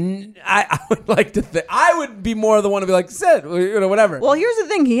 I would like to think I would be more the one to be like, sit, whatever. Well, here's the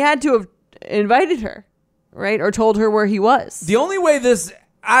thing. He had to have invited her, right? Or told her where he was. The only way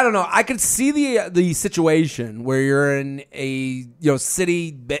I don't know. I could see the situation where you're in a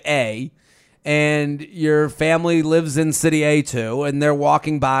city A, and your family lives in city A too, and they're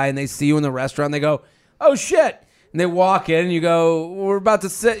walking by and they see you in the restaurant. And they go, "Oh shit!" And they walk in, and you go, "We're about to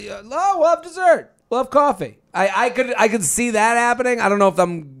sit. Oh, we'll have dessert. We'll have coffee." I could see that happening. I don't know if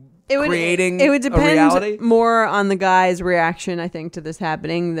I'm creating it would a reality. depend more on the guy's reaction, I think, to this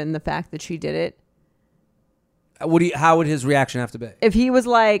happening than the fact that she did it. How would his reaction have to be? If he was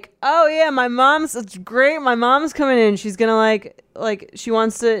like, "Oh yeah, it's great. My mom's coming in. She's gonna like she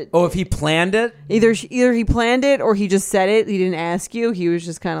wants to." Oh, if he planned it? Either he planned it or he just said it. He didn't ask you. He was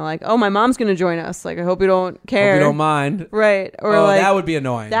just kind of like, "Oh, my mom's gonna join us. Like, I hope you don't care. Hope you don't mind." Right? Or that would be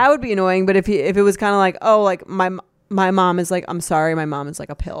annoying. That would be annoying. But if it was kind of like, "Oh, like my mom is like, I'm sorry, my mom is like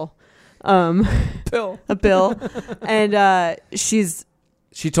a pill, Pill. a pill," and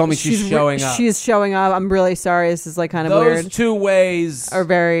She told me she's showing up. She's showing up. I'm really sorry. This is like kind of Those weird. two ways Are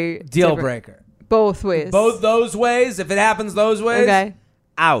very deal different. breaker. Both ways. Both those ways. If it happens those ways, Okay.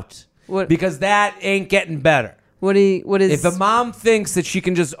 out. What? Because that ain't getting better. What is? If a mom thinks that she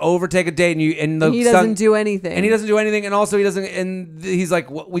can just overtake a date and he doesn't do anything, and he doesn't do anything, and also he doesn't, and he's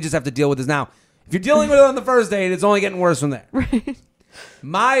like, well, we just have to deal with this now. If you're dealing with it on the first date, it's only getting worse from there. Right.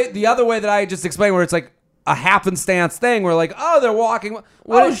 The other way that I just explained, where it's like a happenstance thing, where like, oh, they're walking.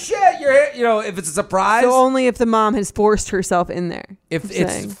 Shit, you're here. If it's a surprise. So only if the mom has forced herself in there. If you're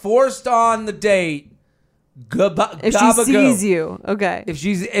it's saying. forced on the date, If she sees you, okay.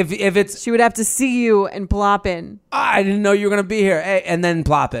 If it's, She would have to see you and plop in. I didn't know you were gonna be here, and then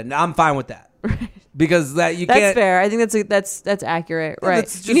plop in. I'm fine with that because That's can't. fair. I think that's accurate. Right.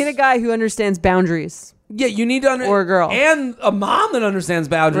 That's You need a just- guy who understands boundaries. Yeah, you need to Or a girl. and a mom that understands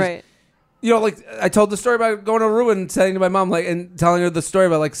boundaries. Right. Like I told the story about going to Ruin and saying to my mom, and telling her the story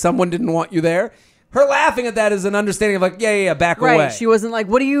about like someone didn't want you there. Her laughing at that is an understanding of like, yeah, back Right. away. She wasn't like,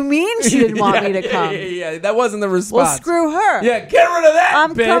 "What do you mean she didn't want me to come?" Yeah, that wasn't the response. Well, screw her. Yeah, get rid of that.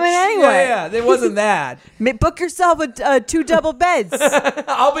 I'm bitch. coming anyway. Yeah, it wasn't that. Book yourself 2 double beds.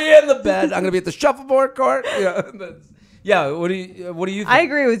 I'll be in the bed. I'm gonna be at the shuffleboard court. Yeah. What do you think? I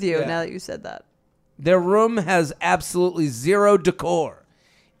agree with you Yeah. now that you said that. Their room has absolutely zero decor.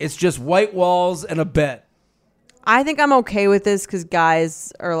 It's just white walls and a bed. I think I'm okay with this because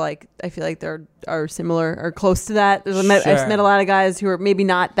guys are like, I feel like are similar or close to that. I've Sure. met a lot of guys who are maybe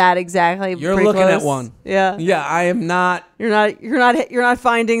not that exactly. You're pretty looking at close. one. Yeah. Yeah, I am not. You're not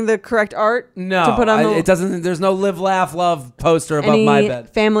finding the correct art. No, To put on it doesn't. There's no live, laugh, love poster above any my bed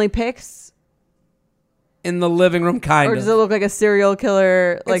family pics, in the living room. or does it look like a serial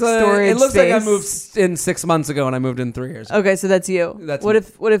killer storage? It looks space? like I moved in 6 months ago, and I moved in 3 years ago. Okay, so that's you. That's what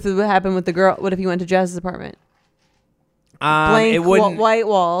me. if it happened with the girl? What if you went to Jazz's apartment? Blank It wouldn't. white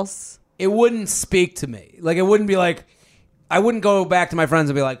walls. It wouldn't speak to me. Like it wouldn't be like. I wouldn't go back to my friends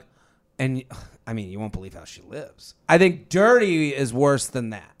and be like, and I mean, you won't believe how she lives. I think dirty is worse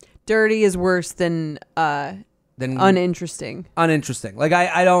than that. Dirty is worse than uninteresting. Uninteresting. Like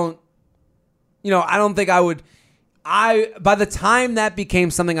I don't. I don't think I would. By the time that became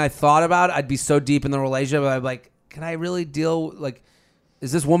something I thought about, I'd be so deep in the relationship. I'd be like, can I really deal? Like,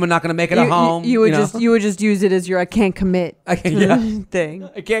 is this woman not going to make it a home? You would just use it as your I can't commit thing.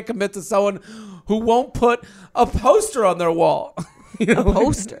 I can't commit to someone who won't put a poster on their wall. A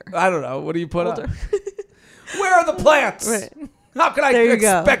poster. I don't know. What do you put up? Where are the plants? Right. How can I There you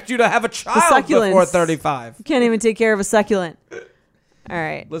expect you to have a child succulents. before 35? You can't even take care of a succulent. All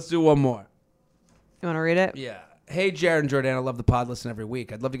right. Let's do one more. You want to read it? Yeah. Hey, Jared and Jordan, I love the pod. Listen every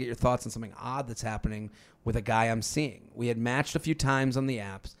week. I'd love to get your thoughts on something odd that's happening with a guy I'm seeing. We had matched a few times on the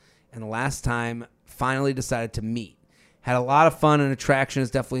apps, and the last time finally decided to meet. Had a lot of fun and attraction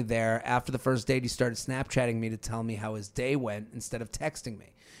is definitely there. After the first date, he started Snapchatting me to tell me how his day went instead of texting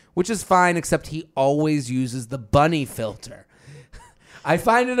me, which is fine, except he always uses the bunny filter. I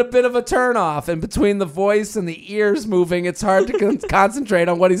find it a bit of a turnoff, and between the voice and the ears moving, it's hard to concentrate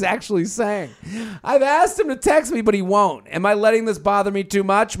on what he's actually saying. I've asked him to text me, but he won't. Am I letting this bother me too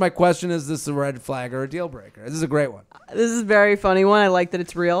much? My question is this a red flag or a deal breaker? This is a great one. This is a very funny one. I like that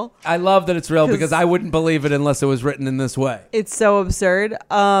it's real. I love that it's real because I wouldn't believe it unless it was written in this way. It's so absurd.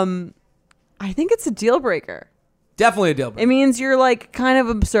 I think it's a deal breaker. Definitely a deal breaker. It means you're like kind of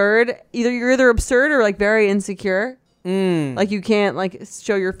absurd. You're either absurd or like very insecure. Like you can't like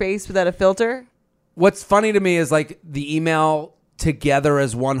show your face without a filter. What's funny to me is like the email together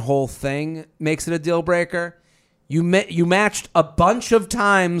as one whole thing makes it a deal breaker. You matched a bunch of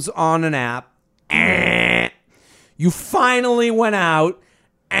times on an app. You finally went out.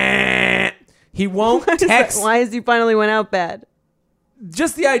 He won't text. Why is he finally went out bad?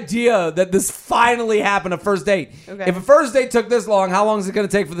 Just the idea that this finally happened, a first date. Okay. If a first date took this long, how long is it going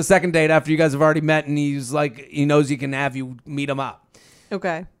to take for the second date after you guys have already met and he's like, he knows he can have you meet him up?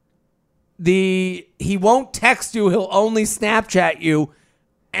 Okay. He won't text you. He'll only Snapchat you.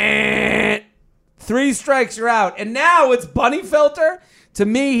 3 strikes, you're out. And now it's bunny filter. To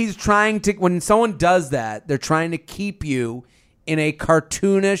me, he's trying to, when someone does that, they're trying to keep you in a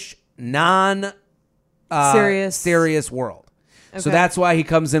cartoonish, serious world. Okay. So that's why he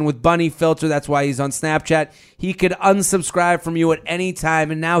comes in with bunny filter. That's why he's on Snapchat. He could unsubscribe from you at any time,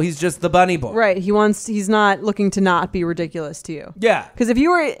 and now he's just the bunny boy. Right. He's not looking to not be ridiculous to you. Yeah. Because if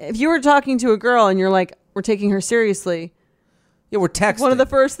you were talking to a girl and you're like, we're taking her seriously. Yeah, we're texting. One of the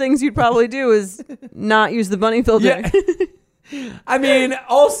first things you'd probably do is not use the bunny filter. Yeah. I mean,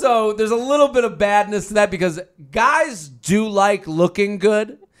 also, there's a little bit of badness to that because guys do like looking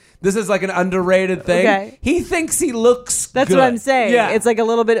good. This is like an underrated thing. Okay. He thinks he looks That's good. what I'm saying. Yeah. It's like a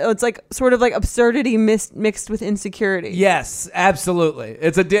little bit, it's like sort of like absurdity mixed with insecurity. Yes, absolutely.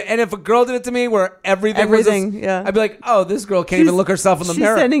 And if a girl did it to me where everything yeah. I'd be like, oh, this girl can't even look herself in the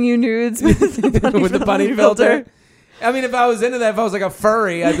mirror. She's sending you nudes with the bunny filter. I mean, if I was into that, if I was like a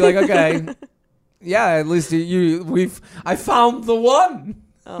furry, I'd be like, okay, yeah, at least I found the one.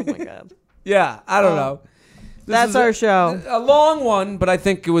 Oh my God. Yeah, I don't know. That's our show. A long one, but I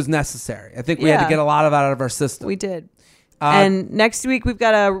think it was necessary. I think we had to get a lot of that out of our system. We did. And next week, we've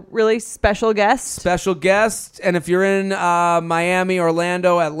got a really special guest. And if you're in Miami,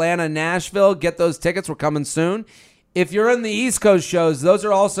 Orlando, Atlanta, Nashville, get those tickets. We're coming soon. If you're in the East Coast shows, those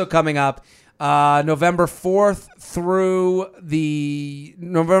are also coming up November 4th through the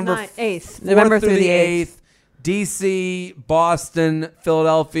November 8th. November through the 8th. DC, Boston,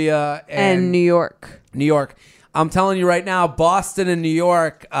 Philadelphia, and New York. I'm telling you right now, Boston and New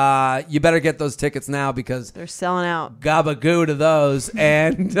York, you better get those tickets now because they're selling out. Gabagoo to those.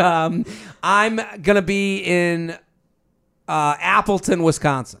 And I'm going to be in Appleton,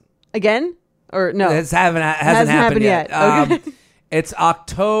 Wisconsin. Again? Or no? It hasn't happened yet. Okay. It's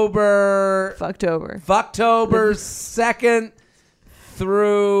October 2nd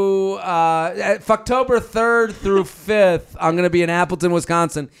through October 3rd through 5th. I'm going to be in Appleton,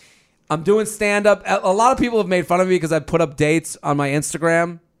 Wisconsin. I'm doing stand-up. A lot of people have made fun of me because I put up dates on my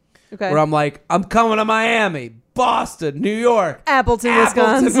Instagram where I'm like, I'm coming to Miami, Boston, New York, Appleton,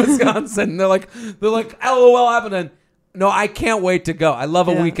 Wisconsin. They're like, LOL, Appleton. No, I can't wait to go. I love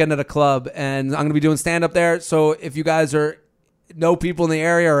a weekend at a club, and I'm going to be doing stand-up there. So if you guys know people in the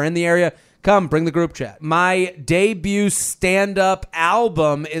area or in the area, come, bring the group chat. My debut stand-up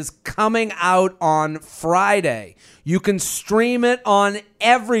album is coming out on Friday. You can stream it on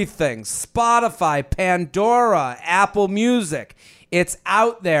everything. Spotify, Pandora, Apple Music. It's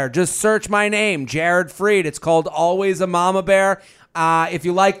out there. Just search my name, Jared Freed. It's called Always a Mama Bear. If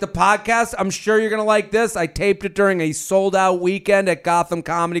you like the podcast, I'm sure you're going to like this. I taped it during a sold-out weekend at Gotham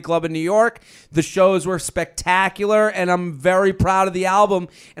Comedy Club in New York. The shows were spectacular, and I'm very proud of the album,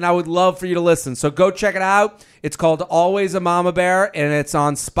 and I would love for you to listen. So go check it out. It's called Always a Mama Bear, and it's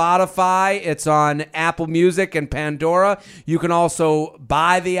on Spotify. It's on Apple Music and Pandora. You can also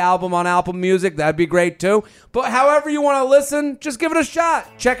buy the album on Apple Music. That'd be great, too. But however you want to listen, just give it a shot.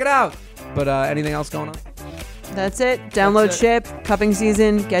 Check it out. But anything else going on? That's it. Download Ship. Cupping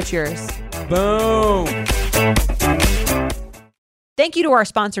season. Get yours. Boom. Thank you to our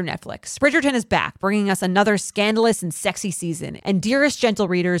sponsor, Netflix. Bridgerton is back, bringing us another scandalous and sexy season. And dearest gentle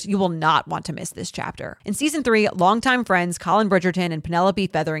readers, you will not want to miss this chapter. In season 3, longtime friends Colin Bridgerton and Penelope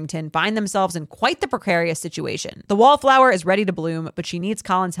Featherington find themselves in quite the precarious situation. The wallflower is ready to bloom, but she needs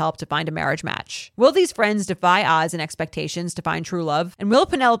Colin's help to find a marriage match. Will these friends defy odds and expectations to find true love? And will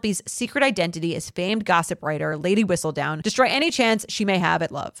Penelope's secret identity as famed gossip writer Lady Whistledown destroy any chance she may have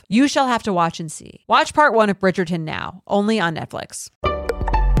at love? You shall have to watch and see. Watch part 1 of Bridgerton now, only on Netflix.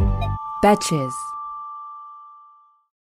 Betches.